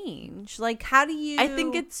that change? Like, how do you... I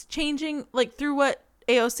think it's changing, like, through what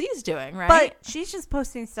AOC is doing, right? But she's just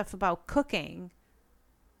posting stuff about cooking.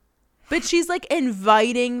 But she's, like,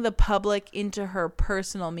 inviting the public into her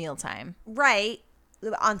personal mealtime. Right.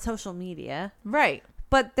 On social media. Right.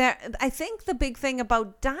 But I think the big thing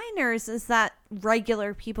about diners is that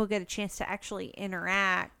regular people get a chance to actually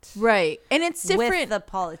interact. Right. And it's different with the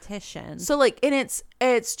politician. So, like, and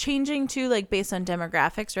it's changing too, like, based on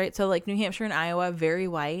demographics, right? So, like, New Hampshire and Iowa, very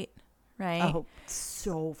white, right? Oh,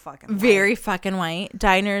 so fucking white. Very fucking white.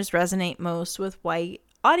 Diners resonate most with white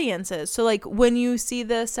audiences. So, like, when you see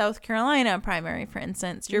the South Carolina primary, for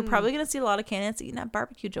instance, you're probably going to see a lot of candidates eating at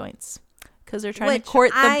barbecue joints. Because they're trying to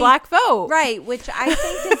court the black vote. Right, which I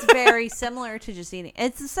think is very similar to just eating.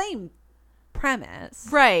 It's the same premise.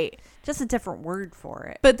 Right. Just a different word for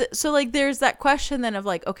it. But so, like, there's that question then of,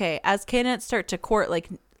 like, okay, as candidates start to court,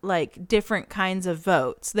 like different kinds of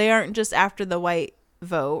votes, they aren't just after the white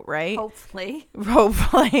vote, right? Hopefully,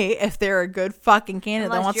 if they're a good fucking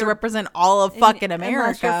candidate that wants to represent all of fucking America.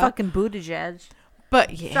 Unless you're fucking Buttigieg.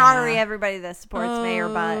 But yeah. Sorry, everybody that supports Mayor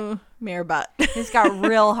Butt. Mayor Butt. He's got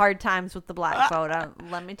real hard times with the black vote.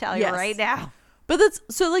 Let me tell you right now. But that's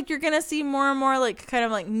so, like, you're gonna see more and more, like, kind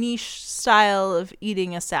of like niche style of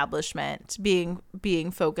eating establishment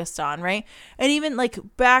being focused on, right? And even, like,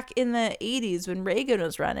 back in the 80s when Reagan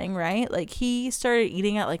was running, right? Like, he started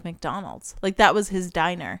eating at, like, McDonald's. Like, that was his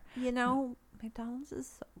diner. McDonald's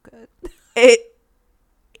is so good. It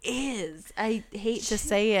is. I hate to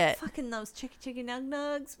say it. Fucking those chicken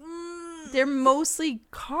nugs. They're mostly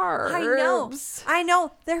carbs. I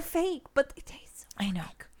know. They're fake, but they taste so I know.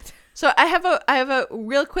 So I have a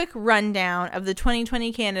real quick rundown of the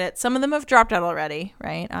 2020 candidates. Some of them have dropped out already,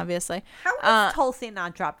 right? Obviously. How has Tulsi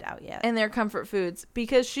not dropped out yet? And their comfort foods,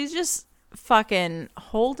 because she's just fucking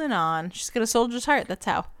holding on. She's got a soldier's heart. That's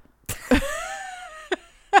how.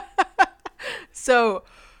 So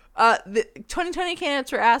the 2020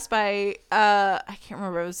 candidates were asked by I can't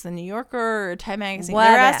remember if it was the New Yorker or Time Magazine. They were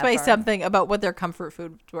asked by something about what their comfort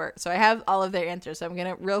foods were. So I have all of their answers. So I'm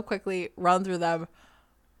gonna real quickly run through them.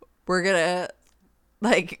 We're gonna,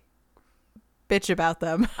 like, bitch about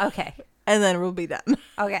them. Okay. And then we'll be done.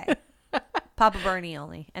 Okay. Papa Bernie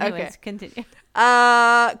only. Anyways, continue.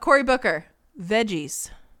 Cory Booker,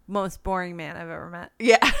 veggies. Most boring man I've ever met.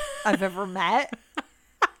 Yeah. I've ever met.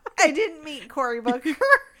 I didn't meet Cory Booker.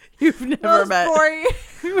 You've never met.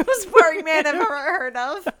 Most boring man I've ever heard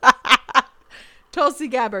of. Tulsi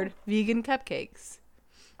Gabbard, vegan cupcakes.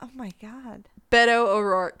 Oh my God. Beto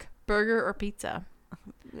O'Rourke, burger or pizza.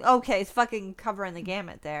 Okay, it's fucking covering the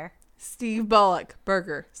gamut there. Steve Bullock,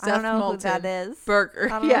 burger. Seth I don't know Moulton, who that is. Burger.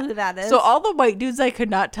 I don't know who that is. So all the white dudes I could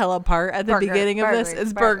not tell apart at the beginning of this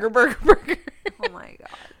is burger. Oh my God.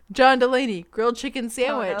 John Delaney, grilled chicken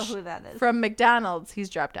sandwich. I don't know who that is. From McDonald's. He's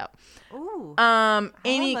dropped out. Ooh.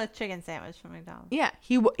 Amy, I love a chicken sandwich from McDonald's. Yeah,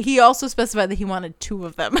 he also specified that he wanted 2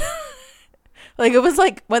 of them. Like, it was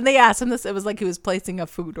like when they asked him this, it was like he was placing a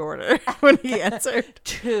food order when he answered.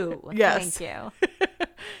 2. Yes. Thank you.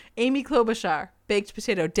 Amy Klobuchar, baked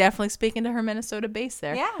potato. Definitely speaking to her Minnesota base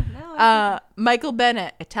there. Yeah. No. Michael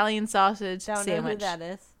Bennett, Italian sausage don't sandwich. know who that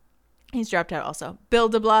is. He's dropped out also. Bill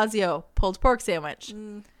de Blasio, pulled pork sandwich.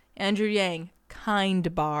 Andrew Yang,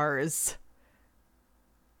 kind bars.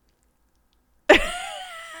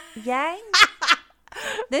 Yang?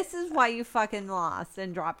 This is why you fucking lost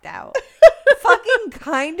and dropped out. Fucking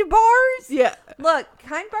kind bars? Yeah. Look,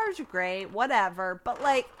 kind bars are great, whatever, but,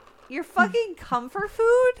 like, your fucking comfort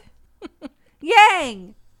food?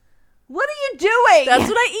 Yang, what are you doing? That's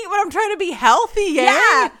what I eat when I'm trying to be healthy, Yang.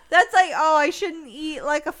 Yeah. That's like, oh, I shouldn't eat,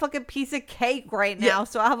 like, a fucking piece of cake right now,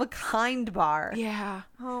 so I'll have a kind bar. Yeah.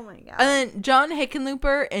 Oh, my God. And then John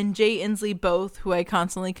Hickenlooper and Jay Inslee, both, who I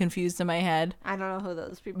constantly confused in my head. I don't know who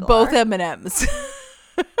those people both are. M&Ms.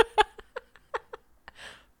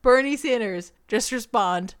 Bernie Sanders, just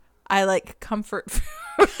respond, I like comfort food.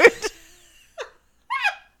 Papa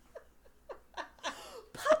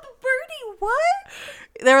Bernie, what?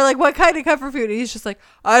 They were like, what kind of comfort food? And he's just like,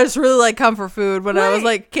 I just really like comfort food. When I was,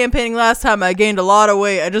 like, campaigning last time, I gained a lot of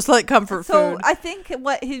weight. I just like comfort food. So I think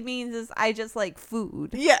what he means is I just like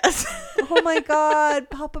food. Yes. Oh my God,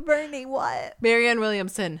 Papa Bernie, what? Marianne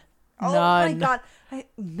Williamson, Oh None. my God.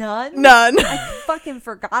 None? None. I fucking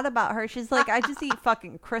forgot about her. She's like, I just eat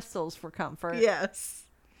fucking crystals for comfort. Yes.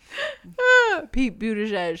 Pete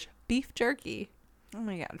Buttigieg, beef jerky. Oh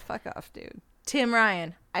my God. Fuck off, dude. Tim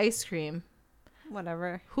Ryan, ice cream.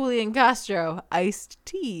 Whatever. Julian Castro, iced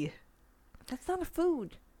tea. That's not a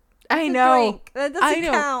food. I It's a know. drink. That doesn't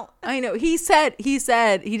count. I know. He said he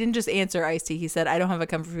didn't just answer iced tea. He said, I don't have a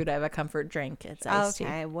comfort food. I have a comfort drink. It's iced tea.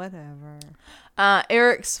 Okay, whatever.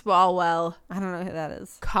 Eric Swalwell, I don't know who that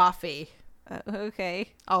is. coffee.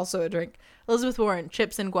 Okay. Also a drink. Elizabeth Warren,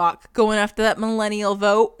 chips and guac. Going after that millennial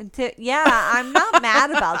vote. Yeah, I'm not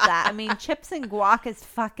mad about that. I mean, chips and guac is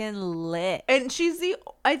fucking lit. And she's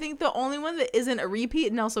I think the only one that isn't a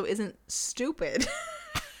repeat and also isn't stupid.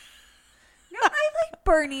 No, I like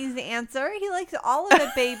Bernie's answer. He likes all of it,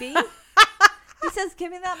 baby. He says,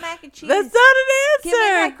 give me that mac and cheese. That's not an answer. Give me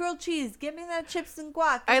that grilled cheese. Give me that chips and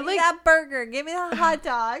guac. Give me that burger. Give me that hot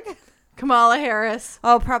dog. Kamala Harris,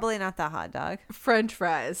 Oh, probably not the hot dog. French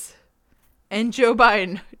fries. And Joe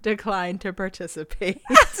Biden declined to participate.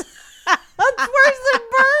 That's worse than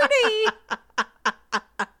Bernie.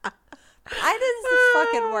 This is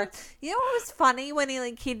fucking worse. You know what was funny when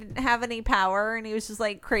he didn't have any power and he was just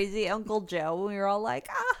like crazy Uncle Joe. We were all like,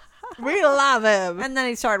 We love him. And then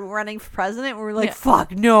he started running for president. We were like,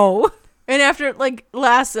 fuck no. And after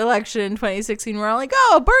last election in 2016, we're all like,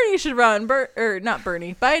 oh, Bernie should run. Or not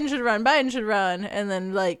Bernie. Biden should run. Biden should run. And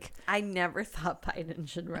then I never thought Biden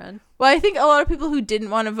should run. Well, I think a lot of people who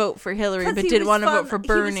didn't want to vote for Hillary but didn't want to vote for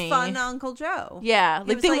Bernie. He was fun Uncle Joe. Yeah.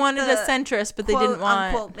 They wanted a centrist, but they didn't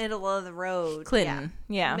want unquote middle of the road. Clinton.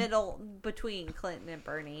 Yeah. Middle between Clinton and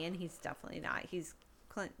Bernie. And he's definitely not. He's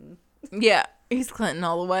Clinton. Yeah. He's Clinton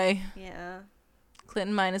all the way. Yeah.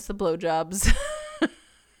 Clinton minus the blowjobs.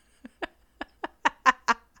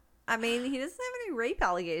 I mean, he doesn't have any rape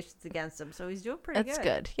allegations against him, so he's doing pretty good. That's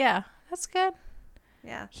good. Yeah, that's good.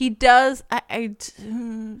 Yeah. He does. I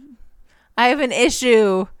have an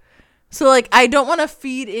issue. So, I don't want to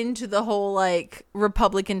feed into the whole,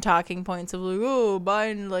 Republican talking points of, oh,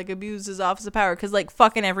 Biden, abused his office of power. Because,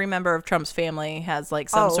 fucking every member of Trump's family has,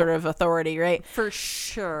 some sort of authority, right? For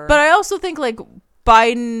sure. But I also think,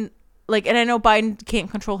 Biden, and I know Biden can't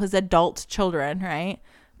control his adult children, right?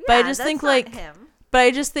 Yeah, but I just think, him. But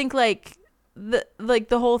I just think the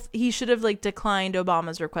whole he should have declined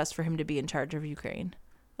Obama's request for him to be in charge of Ukraine.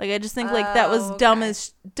 I just think that was dumb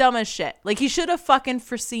as shit. He should have fucking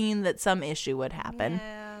foreseen that some issue would happen.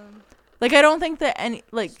 Yeah. I don't think that any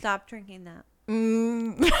Stop drinking that.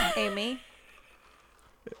 Amy.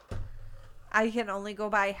 I can only go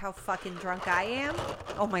by how fucking drunk I am.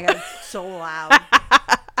 Oh my God, it's so loud.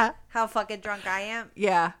 How fucking drunk I am.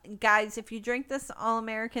 Yeah. Guys, if you drink this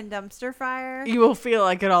All-American Dumpster Fire, you will feel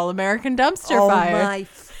like an All-American Dumpster Fire. Oh my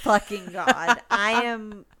fucking God. I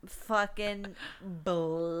am fucking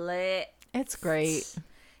blit. It's great.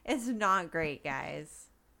 It's not great, guys.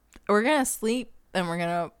 We're going to sleep and we're going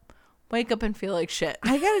to wake up and feel like shit.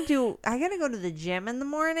 I gotta go to the gym in the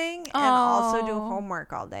morning and also do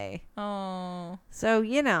homework all day. Oh. So,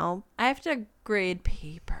 I have to grade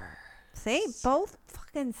paper. See, both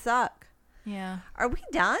fucking suck. Yeah. Are we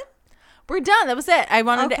done? We're done. That was it. I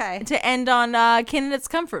wanted Okay. to end on candidates'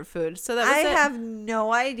 comfort food. So that was it. I have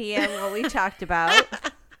no idea what we talked about.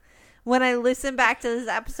 When I listen back to this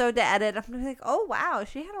episode to edit, I'm gonna be like, "Oh wow,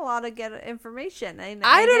 she had a lot of good information." I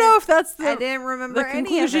don't know if that's I didn't remember the any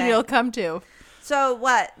conclusion of it. you'll come to. So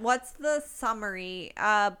what's the summary?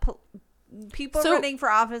 People running for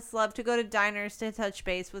office love to go to diners to touch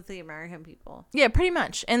base with the American people. Yeah, pretty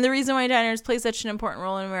much. And the reason why diners play such an important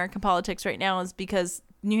role in American politics right now is because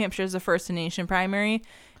New Hampshire is the first in nation primary,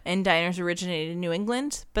 and diners originated in New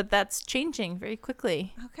England, but that's changing very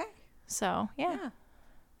quickly. Okay. So yeah.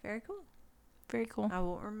 Very cool. Very cool. I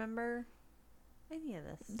won't remember any of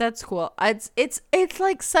this. That's cool. It's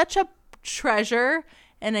such a treasure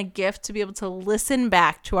and a gift to be able to listen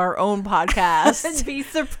back to our own podcast and be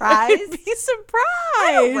surprised.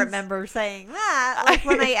 I don't remember saying that.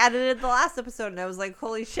 When I edited the last episode and I was like,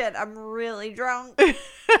 holy shit, I'm really drunk.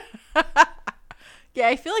 Yeah,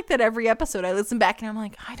 I feel like that every episode I listen back and I'm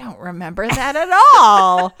like, I don't remember that at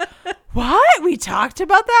all. What? We talked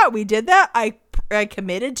about that? We did that? I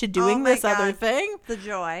committed to doing this other thing? The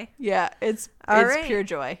joy. Yeah, it's right. Pure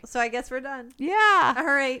joy. So I guess we're done. Yeah. All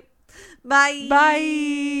right. Bye.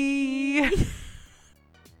 Bye.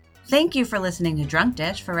 Thank you for listening to Drunk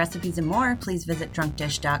Dish. For recipes and more, please visit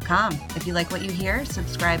drunkdish.com. If you like what you hear,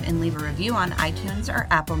 subscribe and leave a review on iTunes or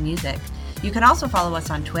Apple Music. You can also follow us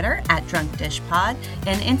on Twitter @DrunkDishPod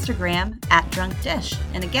and Instagram @DrunkDish.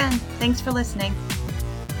 And again, thanks for listening.